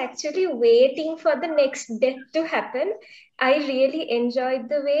 I was actually waiting for the next death to happen. I really enjoyed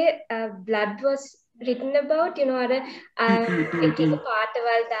the way blood was written about, එක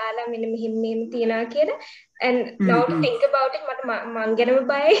පාටවල් දාලා මෙන්න මෙහෙම තියනවා කියලා. And now to think about it, මං ගැනම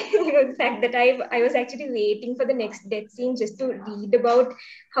බයයි. The fact that I was actually waiting for the next death scene just to read about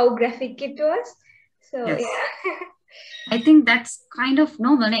how graphic it was. So yeah. I think that's kind of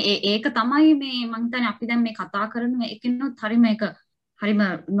normal. ඒක තමයි මේ මම හිතන්නේ අපි දැන් මේ කතා කරන එකනොත් හරිම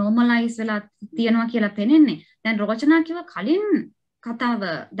normalize වෙලා තියෙනවා කියලා පෙනෙන්නේ. දැන් රෝචනා කිව්ව කලින් කතාව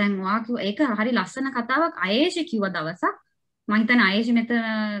දැන් ඔයා කිව්ව ඒක හරි ලස්සන කතාවක් අයේෂි කිව්ව දවසක් මම හිතන්නේ අයේෂි මෙතන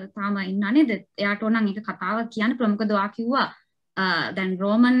තාම ඉන්නා නේද? එයාට ඕනනම් ඒක කතාවක් කියන්න පුළුවන්. මොකද ඔයා කිව්වා දැන්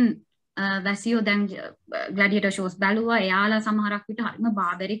රෝමන් වැසියෝ දැන් ග්ලැඩියේටර් ෂෝස් බැලුවා. එයාලා සමහරක් විට හරිම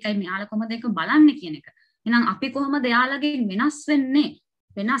බාබරිකයි මෙයාලා කොහොමද ඒක බලන්නේ කියන එක. එහෙනම් අපි කොහොමද එයාලගෙන් වෙනස් වෙන්නේ?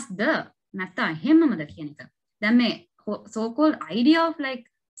 වෙනස්ද නැත්නම් හැමමද කියන එක. දැන් මේ so called idea of like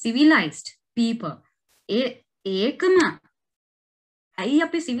civilized people ඒකම ඇයි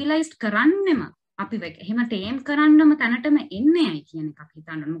අපි civilized කරන්නෙම අපි එහෙම ටේම් කරන්නම තැනටම එන්නේ ඇයි කියන එක අපි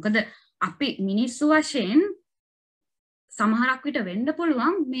හිතන්න. මොකද අපි මිනිස්සු වශයෙන් සමහරක් විට වෙන්න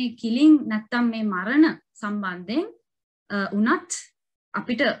පුළුවන් මේ කිලින් නැත්නම් මේ මරණ සම්බන්ධයෙන් උනත්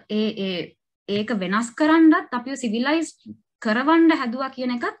අපිට ඒක වෙනස් කරන්නත් අපිව සිවිලයිස් කරවන්න හැදුවා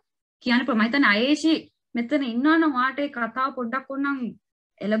කියන එකත් කියන්න පුළුවන්. මම හිතන්නේ අයේෂි මෙතන ඉන්නවා නම් වාට ඒ කතාව පොඩ්ඩක් ඕනනම්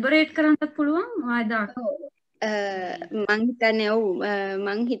එලබරේට් කරන්නත් පුළුවන්. වායදා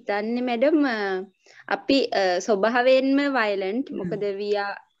මං හිතන්නේ මැඩම් අපි ස්වභාවයෙන්ම වයලන්ට් මොකද we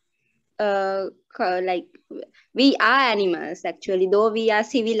are like we are animals actually, though we are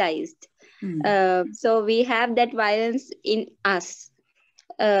civilized. So we have that violence in us.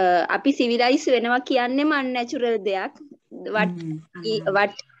 අපි සිවිලයිස් වෙනවා කියන්නේම unnatural දෙයක්. what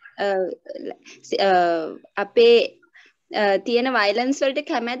අපේ තියෙන violence වලට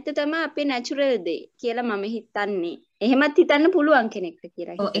කැමැත්ත තමයි අපේ natural දේ කියලා මම හිතන්නේ. එහෙමත් හිතන්න පුළුවන් කෙනෙක්ට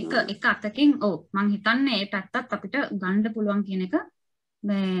කියලා හිතනවා. එක අතකින් මම හිතන්නේ ඒ පැත්තත් අපිට ගන්න පුළුවන් කියන එක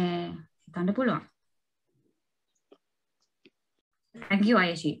මේ හිතන්න පුළුවන්. Thank you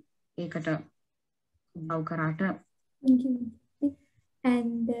Ayushi. ඒකට උදව් කරාට. Thank you.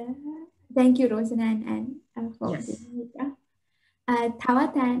 And thank you Rosana and for Muditha.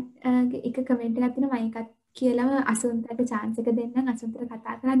 තවත් එක කමෙන්ට් එකක් තියෙනවා මම ඒකත් කියලා අසුන්තට chance එක දෙන්නම් අසුන්තට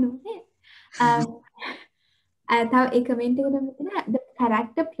කතා කරන්න ඕනේ. තව ඒ කමෙන්ට් එකේ තියෙනවා the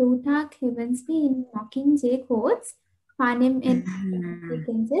character Plutarch heavensly in mocking J quotes Panem and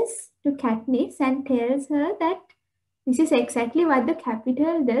Circenses to Katniss and tells her that this is exactly what the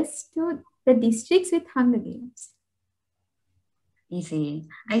capital does to the districts with Hunger Games. Easy.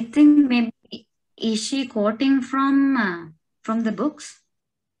 I think maybe is she quoting from the books?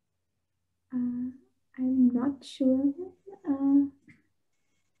 I'm not sure.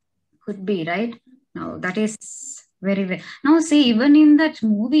 Could be, right? No, that is very. Now, see, even in that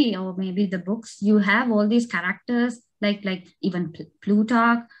movie or maybe the books, you have all these characters like even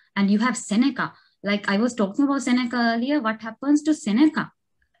Plutarch, and you have Seneca. Like I was talking about Seneca earlier. What happens to Seneca?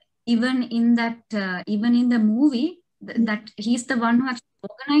 Even in the movie. That he's the one who actually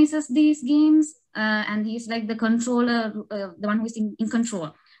organizes these games and he's like the controller, the one who is in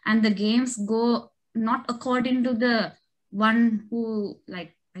control, and the games go not according to the one who,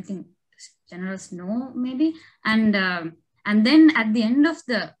 like, I think generals know maybe, and then at the end of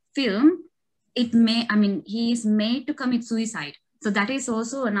the film he is made to commit suicide. So that is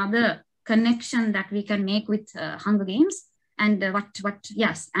also another connection that we can make with Hunger Games. And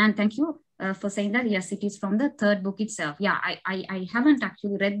yes, and thank you for saying that. Yes, it is from the third book itself. Yeah, I haven't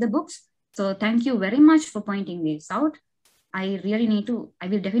actually read the books, so thank you very much for pointing this out. I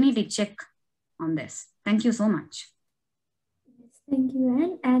will definitely check on this. Thank you so much. Yes, thank you,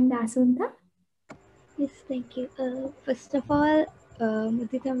 Anne. And Asunta? Yes, thank you. First of all,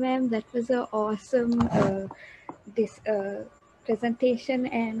 Muditha ma'am, that was an awesome presentation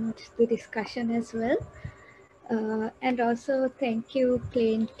and the discussion as well. And also thank you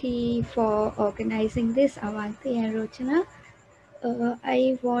plenty for organizing this, Amanthee and Rochana.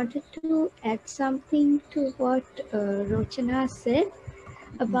 I wanted to add something to what Rochana said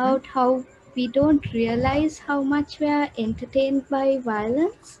about how we don't realize how much we are entertained by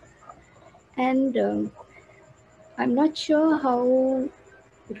violence. And I'm not sure how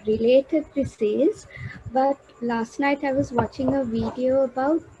related this is, but last night I was watching a video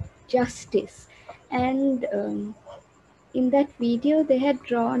about justice. And in that video, they had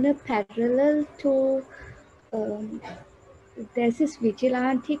drawn a parallel to there's this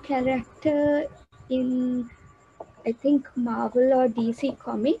vigilante character in, I think, Marvel or DC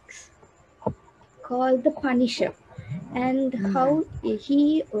Comics called the Punisher, and how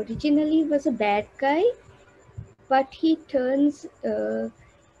he originally was a bad guy, but he turns,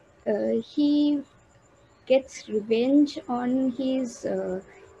 he gets revenge on his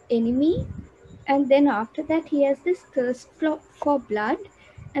enemy. And then after that, he has this thirst for blood,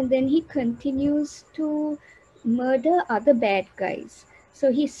 and then he continues to murder other bad guys.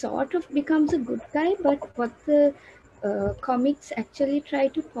 So he sort of becomes a good guy, but what the comics actually try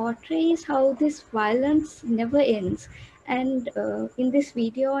to portray is how this violence never ends. And in this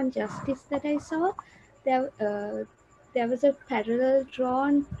video on justice that I saw, there was a parallel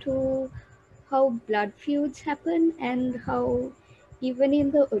drawn to how blood feuds happen, and how even in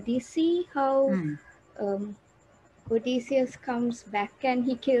the Odyssey, how Odysseus comes back and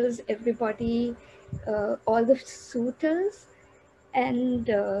he kills everybody, all the suitors, and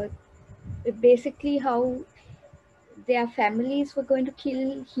basically how their families were going to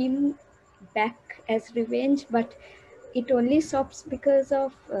kill him back as revenge, but it only stops because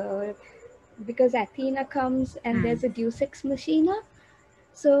Athena comes and there's a Deus Ex Machina.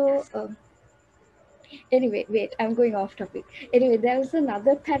 So anyway, wait, I'm going off topic. Anyway, there was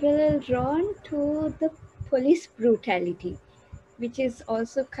another parallel drawn to the police brutality, which is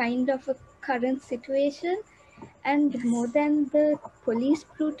also kind of a current situation. And more than the police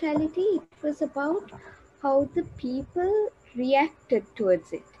brutality, it was about how the people reacted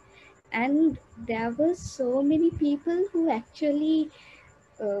towards it. And there were so many people who actually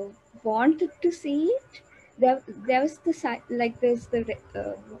wanted to see it. There was there's the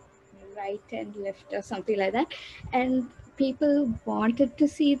right and left or something like that, and people wanted to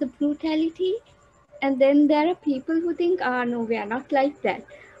see the brutality, and then there are people who think, no, we are not like that.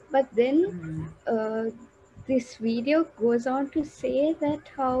 But then this video goes on to say that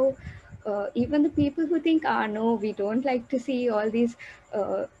how even the people who think, no, we don't like to see all these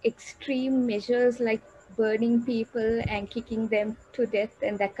extreme measures like burning people and kicking them to death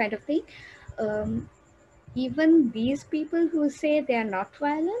and that kind of thing, even these people who say they are not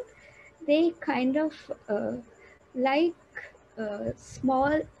violent, they kind of like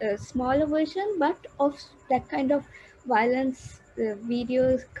smaller version but of that kind of violence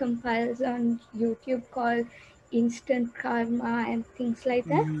videos compiled on YouTube called instant karma and things like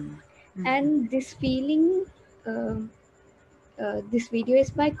that. And this feeling, this video is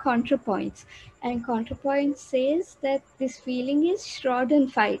by ContraPoints, and ContraPoints says that this feeling is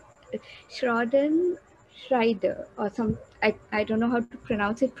Schadenfreude or some, I don't know how to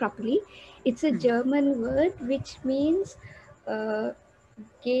pronounce it properly. It's a German word which means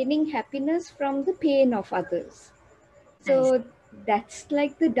gaining happiness from the pain of others. So that's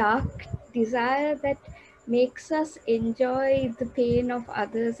like the dark desire that makes us enjoy the pain of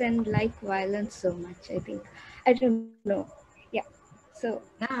others and like violence so much, I think. I don't know. Yeah. So,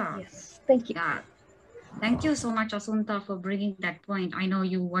 yes. Thank you. Yeah. Thank you so much, Asunta, for bringing that point. I know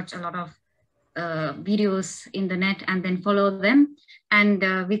you watch a lot of videos in the net and then follow them. And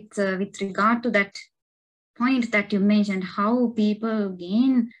with regard to that point that you mentioned, how people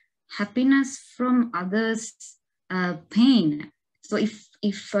gain happiness from others' pain. So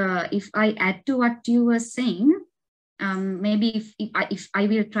if I add to what you were saying, maybe if I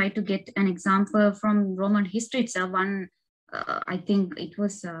will try to get an example from Roman history itself, one I think it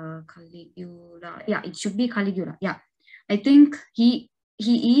was Caligula. Yeah, it should be Caligula. Yeah, I think he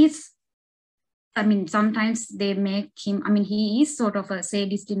is. I mean, sometimes they make him. I mean, he is sort of a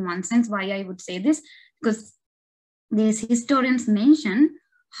sadist in one sense. Why I would say this? Because these historians mention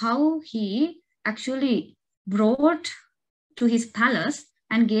how he actually brought to his palace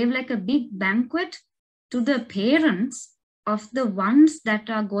and gave like a big banquet to the parents of the ones that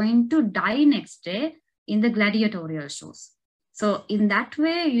are going to die next day in the gladiatorial shows. So in that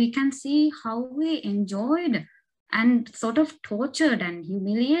way, we can see how we enjoyed and sort of tortured and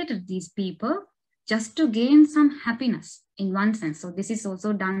humiliated these people just to gain some happiness in one sense. So this is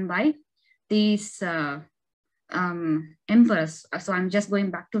also done by these emperors. So I'm just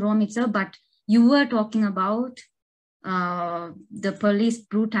going back to Rome itself, but you were talking about the police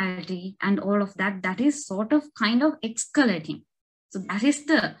brutality and all of that. That is sort of kind of escalating. So that is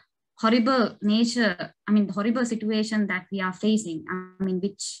the horrible nature, I mean, the horrible situation that we are facing. I mean,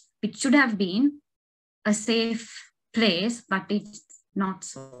 which should have been a safe place, but it's not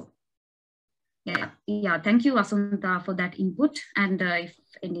so. Yeah. Thank you, Asunta, for that input. And if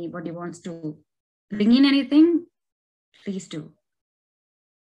anybody wants to bring in anything, please do.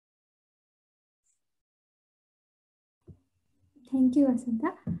 Thank you,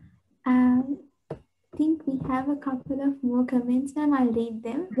 Asunta. I think we have a couple of more comments, ma'am. I'll read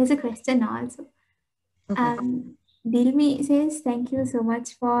them. There's a question also. Okay. Dilmi says, thank you so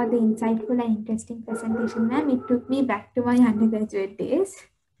much for the insightful and interesting presentation, ma'am. It took me back to my undergraduate days.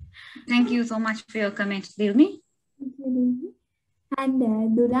 Thank you so much for your comments, Dilmi. Thank you, Dilmi. And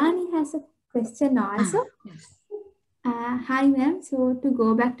Dulani has a question also. Yes. Hi, ma'am. So to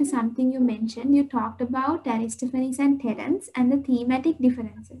go back to something you mentioned, you talked about Aristophanes and Terence and the thematic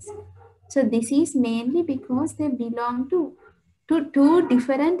differences. So this is mainly because they belong to two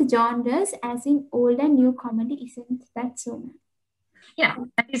different genres, as in old and new comedy, isn't that so, ma'am? Yeah,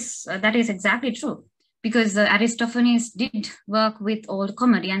 that is exactly true. Because Aristophanes did work with old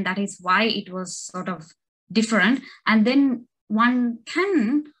comedy, and that is why it was sort of different. And then one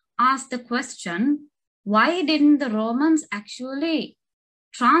can ask the question, why didn't the Romans actually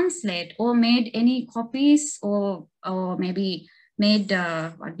translate or made any copies or maybe made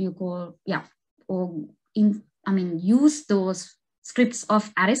use those scripts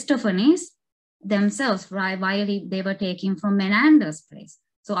of Aristophanes themselves, right, while they were taking from Menander's plays?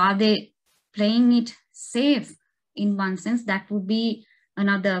 So are they playing it safe in one sense? That would be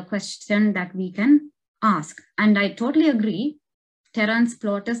another question that we can ask. And I totally agree. Terence,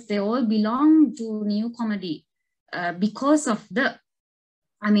 Plautus, they all belong to new comedy because of the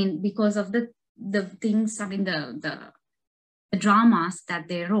things, the dramas that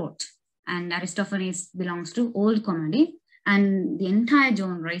they wrote. And Aristophanes belongs to old comedy, and the entire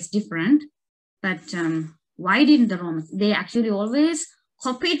genre is different. But why didn't the Romans? They actually always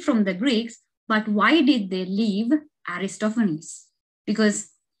copied from the Greeks, but why did they leave Aristophanes?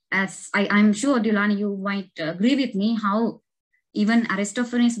 Because as I'm sure, Dulani, you might agree with me, how even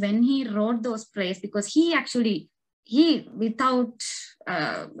Aristophanes, when he wrote those plays, because he actually he, without,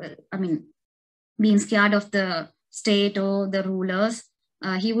 being scared of the state or the rulers,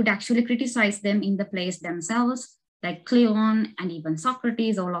 he would actually criticize them in the place themselves, like Cleon and even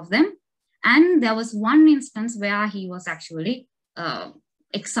Socrates, all of them. And there was one instance where he was actually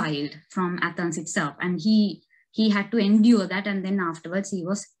exiled from Athens itself, and he had to endure that, and then afterwards he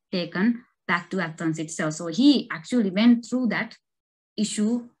was taken back to Athens itself. So he actually went through that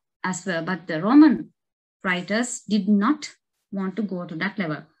issue as well, but the Roman writers did not want to go to that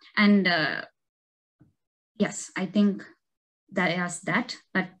level. And yes, I think that is that,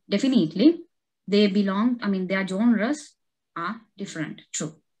 but definitely they belong, their genres are different,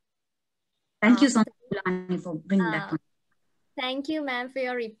 true. Thank you so much, Lani, for bringing that one. Thank you, ma'am, for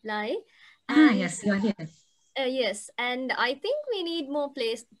your reply. Yes, you are here. Yes, and I think we need more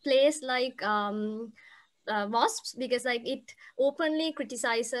plays like WASPs, because like it openly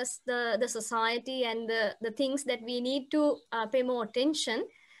criticizes the society and the things that we need to pay more attention.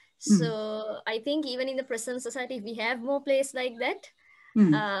 So I think even in the present society, if we have more plays like that,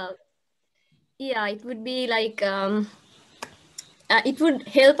 yeah, it would be like it would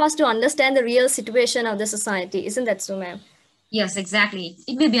help us to understand the real situation of the society. Isn't that so, ma'am? Yes, exactly.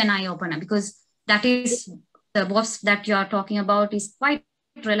 It will be an eye-opener, because that is the WASP that you are talking about is quite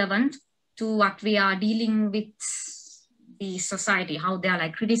relevant to what we are dealing with the society, how they are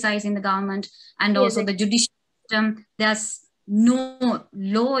like criticizing the government, and also the judicial system. There's no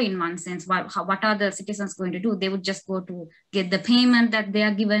law in one sense. What are the citizens going to do? They would just go to get the payment that they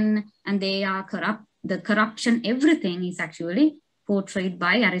are given, and they are corrupt. The corruption, everything is actually portrayed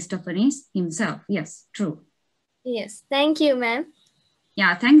by Aristophanes himself. Yes, true. Yes, thank you, ma'am.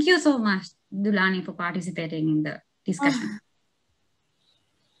 Yeah, thank you so much, Dulani, for participating in the discussion.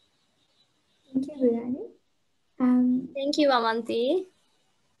 Thank you, Dulani. Thank you, Amanthee.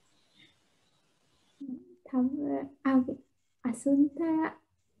 Asunta.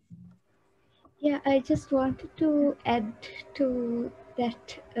 Yeah, I just wanted to add to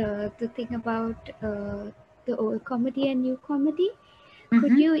that the thing about the old comedy and new comedy.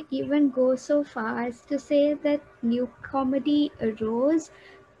 Could you even go so far as to say that new comedy arose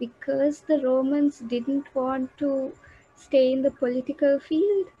because the Romans didn't want to stay in the political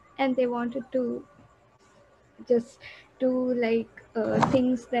field, and they wanted to just do like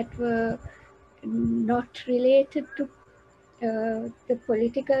things that were not related to the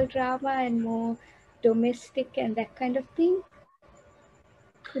political drama and more domestic and that kind of thing?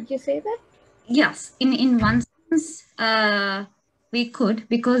 Could you say that? Yes, in one sense, we could,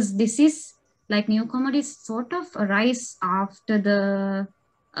 because this is like new comedy sort of arise after the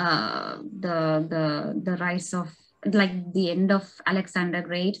rise of like the end of Alexander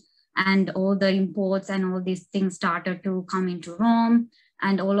Great, and all the imports and all these things started to come into Rome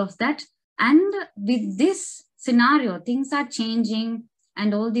and all of that. And with this scenario, things are changing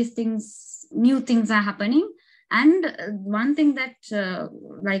and all these things, new things are happening. And one thing that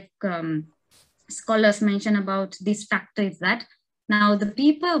scholars mention about this factor is that now the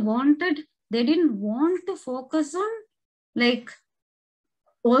people they didn't want to focus on like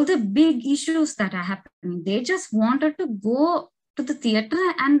all the big issues that are happening. They just wanted to go to the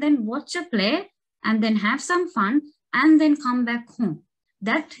theater and then watch a play and then have some fun and then come back home.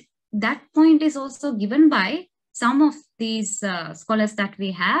 That point is also given by some of these scholars that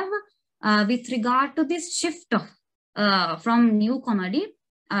we have with regard to this shift of from new comedy,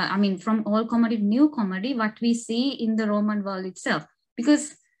 from old comedy to new comedy, what we see in the Roman world itself,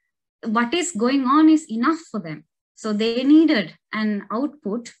 because what is going on is enough for them. So they needed an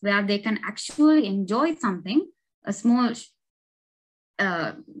output where they can actually enjoy something, a small,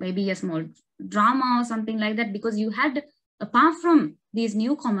 maybe a small drama or something like that, because you had, apart from these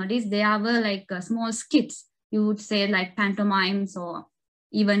new comedies, there were like small skits, you would say like pantomimes or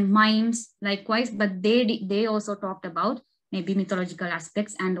even mimes likewise, but they also talked about maybe mythological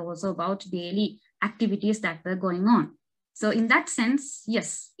aspects and also about daily activities that were going on. So in that sense,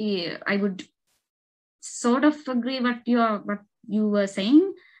 yes, I would sort of agree what you were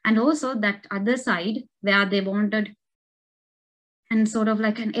saying, and also that other side where they wanted and sort of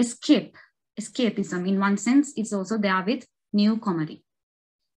like an escapism in one sense, it's also there with new comedy.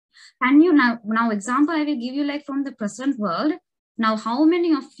 And you now example I will give you like from the present world. Now, how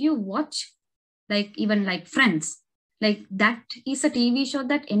many of you watch like even like Friends? Like that is a TV show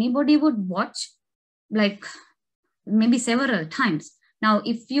that anybody would watch like maybe several times. Now,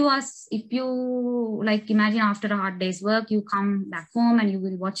 if you like imagine after a hard day's work, you come back home and you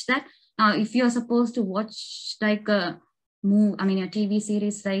will watch that. Now, if you're supposed to watch like a TV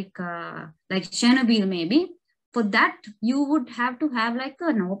series like Chernobyl, maybe for that you would have to have like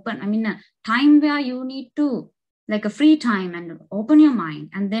an open, a time where you need to like a free time and open your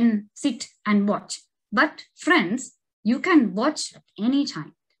mind and then sit and watch. But friends, you can watch at any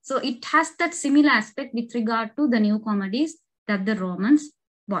time. So it has that similar aspect with regard to the new comedies that the Romans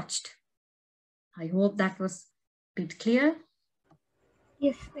watched. I hope that was a bit clear.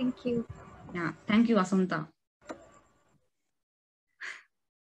 Yes, thank you. Yeah, thank you, Asantha.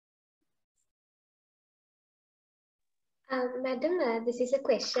 Madam, this is a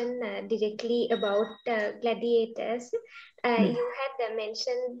question directly about gladiators. You had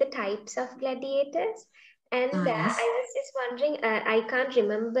mentioned the types of gladiators, and Yes. I was just wondering, I can't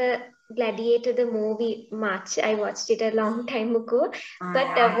remember Gladiator the movie much. I watched it a long time ago, but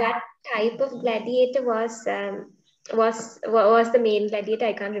what type of gladiator was the main gladiator?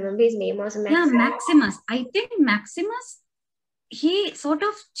 I can't remember his name. Was Maximus? Yeah, Maximus. I think Maximus, he sort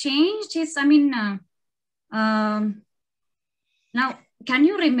of changed his, now, can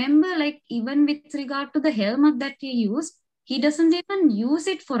you remember, like, even with regard to the helmet that he used, he doesn't even use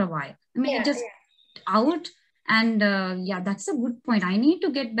it for a while. I mean, he just out, and yeah, that's a good point. I need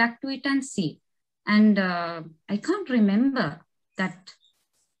to get back to it and see. And I can't remember that,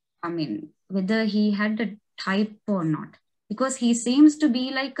 I mean, whether he had a type or not, because he seems to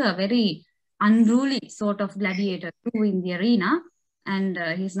be like a very unruly sort of gladiator too in the arena, and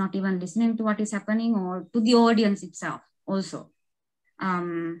he's not even listening to what is happening or to the audience itself also.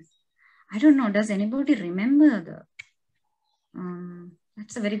 I don't know, does anybody remember the,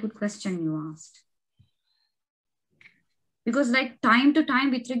 that's a very good question you asked. Because like time to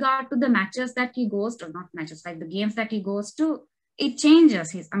time with regard to the matches that he goes to, not matches, like the games that he goes to, it changes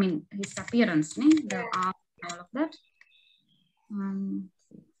his appearance, the arm, all of that.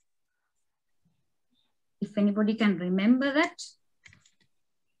 If anybody can remember that.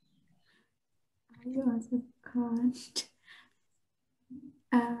 I also can't.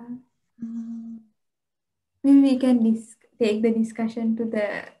 Maybe we can take the discussion to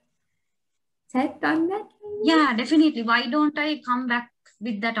the chat on that. Yeah, definitely. Why don't I come back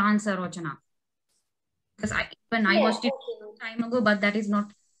with that answer, Rochana? Because I watched it a long time ago, but that is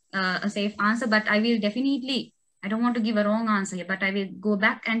not a safe answer. But I will definitely, I don't want to give a wrong answer here, but I will go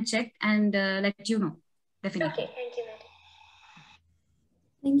back and check and let you know. Definitely. Okay, thank you, madam.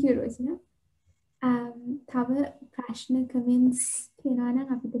 Thank you, Rochana. තව ප්‍රශ්න comments තියෙනවා නම්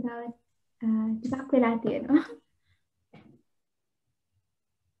අපිට තව ටිකක් වෙලා තියෙනවා.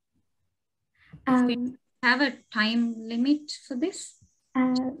 Have a time limit for this?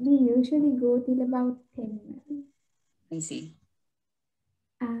 We usually go till about 10. I see.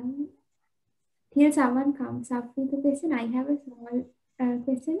 Till someone comes up with a question, I have a small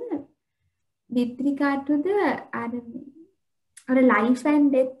question with regard to the life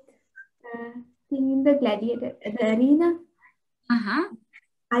and death thing in the gladiator, the arena.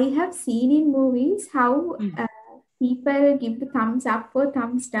 I have seen in movies how people give the thumbs up or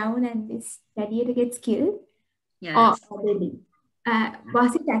thumbs down and this gladiator gets killed. Yes. Or really.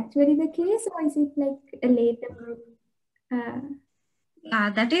 Was it actually the case, or is it like a later movie?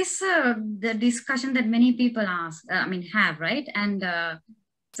 That is the discussion that many people have, right? And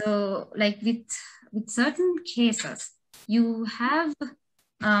so like with certain cases, you have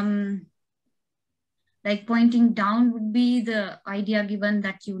like pointing down would be the idea given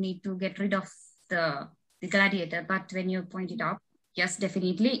that you need to get rid of the gladiator. But when you point it out, yes,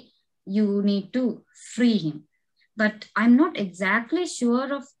 definitely you need to free him. But I'm not exactly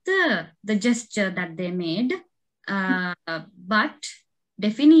sure of the gesture that they made. But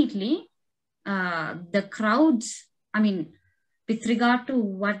definitely the crowds, with regard to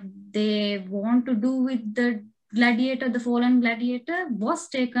what they want to do with the gladiator, the fallen gladiator, was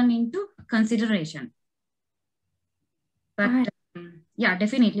taken into consideration. But yeah,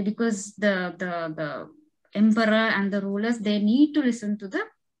 definitely, because the emperor and the rulers, they need to listen to the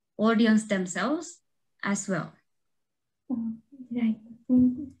audience themselves as well. Right.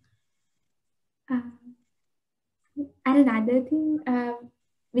 And another thing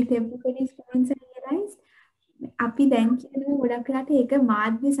with everybody's comments, I realized අපි දැන් කියනවා ගොඩක් වෙලාට ඒක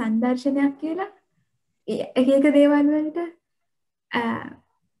මාධ්‍ය සංදර්ශනයක් කියලා එක දේවල් වලට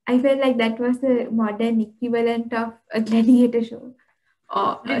I felt like that was the modern equivalent of a gladiator show.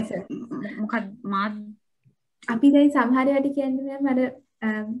 අපි දැන් සමහර වෙලාවට කියන්නේ මම අර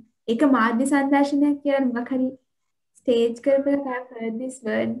ඒක මාධ්‍ය සංදර්ශනයක් කියලා මොකක් හරි stage කරපු එක I've heard this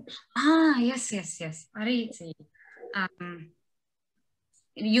word. Yes.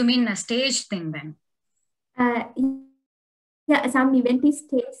 You mean a stage thing then? Yeah, some event is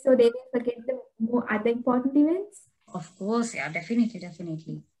staged, so they will forget the more other important events. Of course, yeah,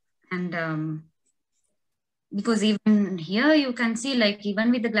 definitely. And because even here you can see, like,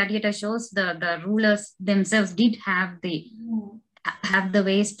 even with the gladiator shows, the rulers themselves did have the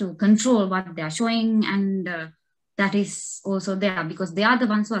ways to control what they are showing, and that is also there because they are the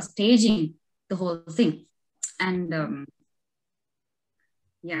ones who are staging the whole thing. And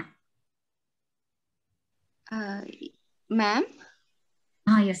yeah. Ma'am?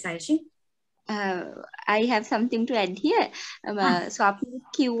 Yes, Aishi. I have something to add here. So අපි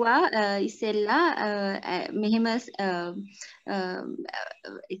කිව්වා ඉස්සෙල්ලා මෙහෙම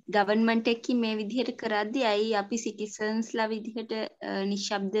government එකකින් මේ විදිහට කරද්දී ඇයි අපි citizens ලා විදිහට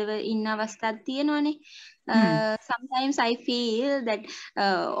නිශ්ශබ්දව ඉන්න අවස්ථාවක් තියෙනවනේ. Sometimes I feel that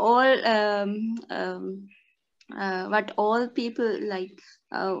what all people like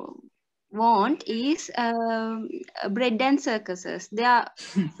want is bread and circuses. They are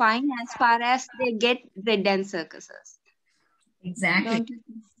fine as far as they get bread and circuses. Exactly.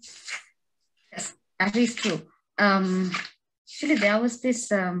 Yes, that is true. Actually, there was this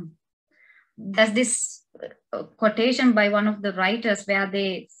there's this quotation by one of the writers where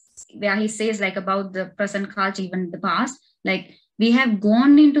he says, like, about the present culture, even the past, like, we have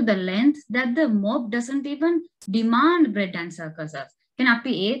gone into the length that the mob doesn't even demand bread and circuses.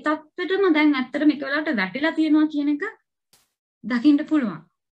 අපි ඒ තත්ත්වෙටම දැන් ඇත්තටම එක වෙලාවට වැටිලා තියෙනවා කියන එක දකින්න පුළුවන්.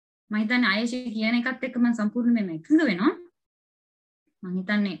 මම හිතන්නේ ආයෙත් කියන එකත් එක්ක මම සම්පූර්ණයෙන්ම එකඟ වෙනවා. මම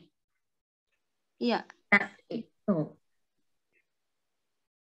හිතන්නේ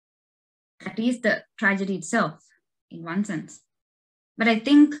that is the tragedy itself in one sense. But I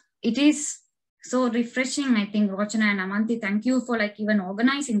think it is so refreshing. I think Rochana and Amanthee, thank you for, like, even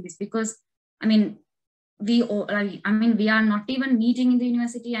organizing this, because I mean we are not even meeting in the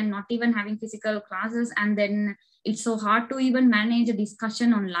university and not even having physical classes, and then it's so hard to even manage a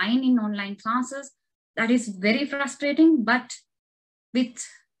discussion online in online classes. That is very frustrating. But with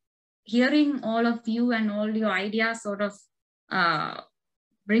hearing all of you and all your ideas sort of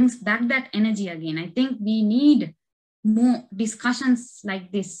brings back that energy again. I think we need more discussions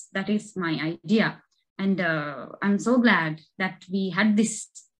like this. That is my idea. And I'm so glad that we had this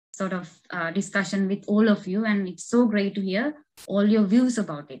sort of discussion with all of you, and it's so great to hear all your views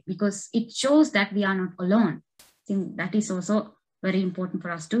about it, because it shows that we are not alone. I think that is also very important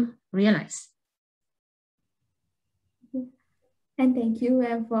for us to realize. And thank you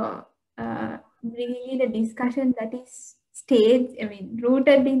for bringing in a discussion that is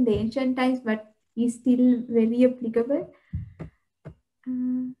rooted in the ancient times, but is still very applicable.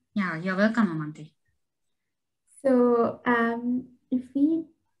 Yeah, you're welcome, Amanthee. So if we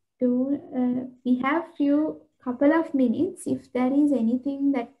have couple of minutes. If there is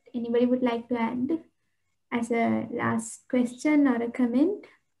anything that anybody would like to add as a last question or a comment,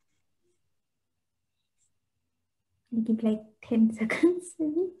 I'll give like 10 seconds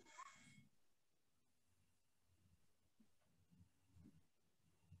maybe.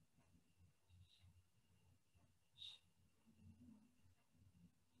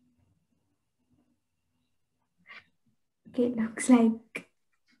 Okay, looks like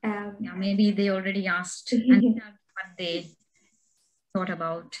yeah, maybe they already asked what they thought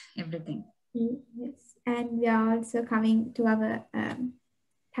about everything. Yes, and we are also coming to our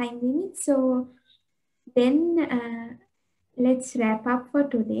time limit. So then let's wrap up for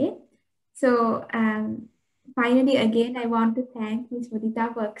today. So finally, again, I want to thank Ms.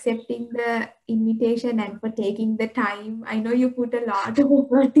 Muditha for accepting the invitation and for taking the time. I know you put a lot of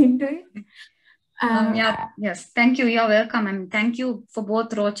effort into it. Yes, thank you. You're welcome. And thank you for both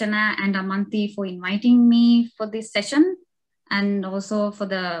Rochana and Amanthee for inviting me for this session, and also for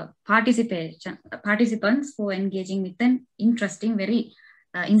the participants for engaging with an interesting, very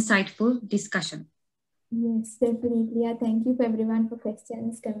insightful discussion. Yes, definitely. Yeah, thank you for everyone for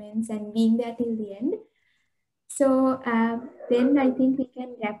questions, comments, and being there till the end. So then I think we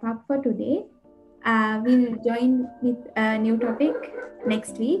can wrap up for today. We'll join with a new topic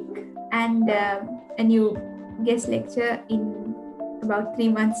next week and a new guest lecture in about 3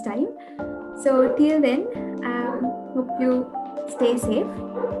 months' time. So till then, hope you stay safe.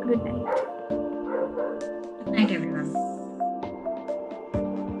 Good night. Good night, everyone.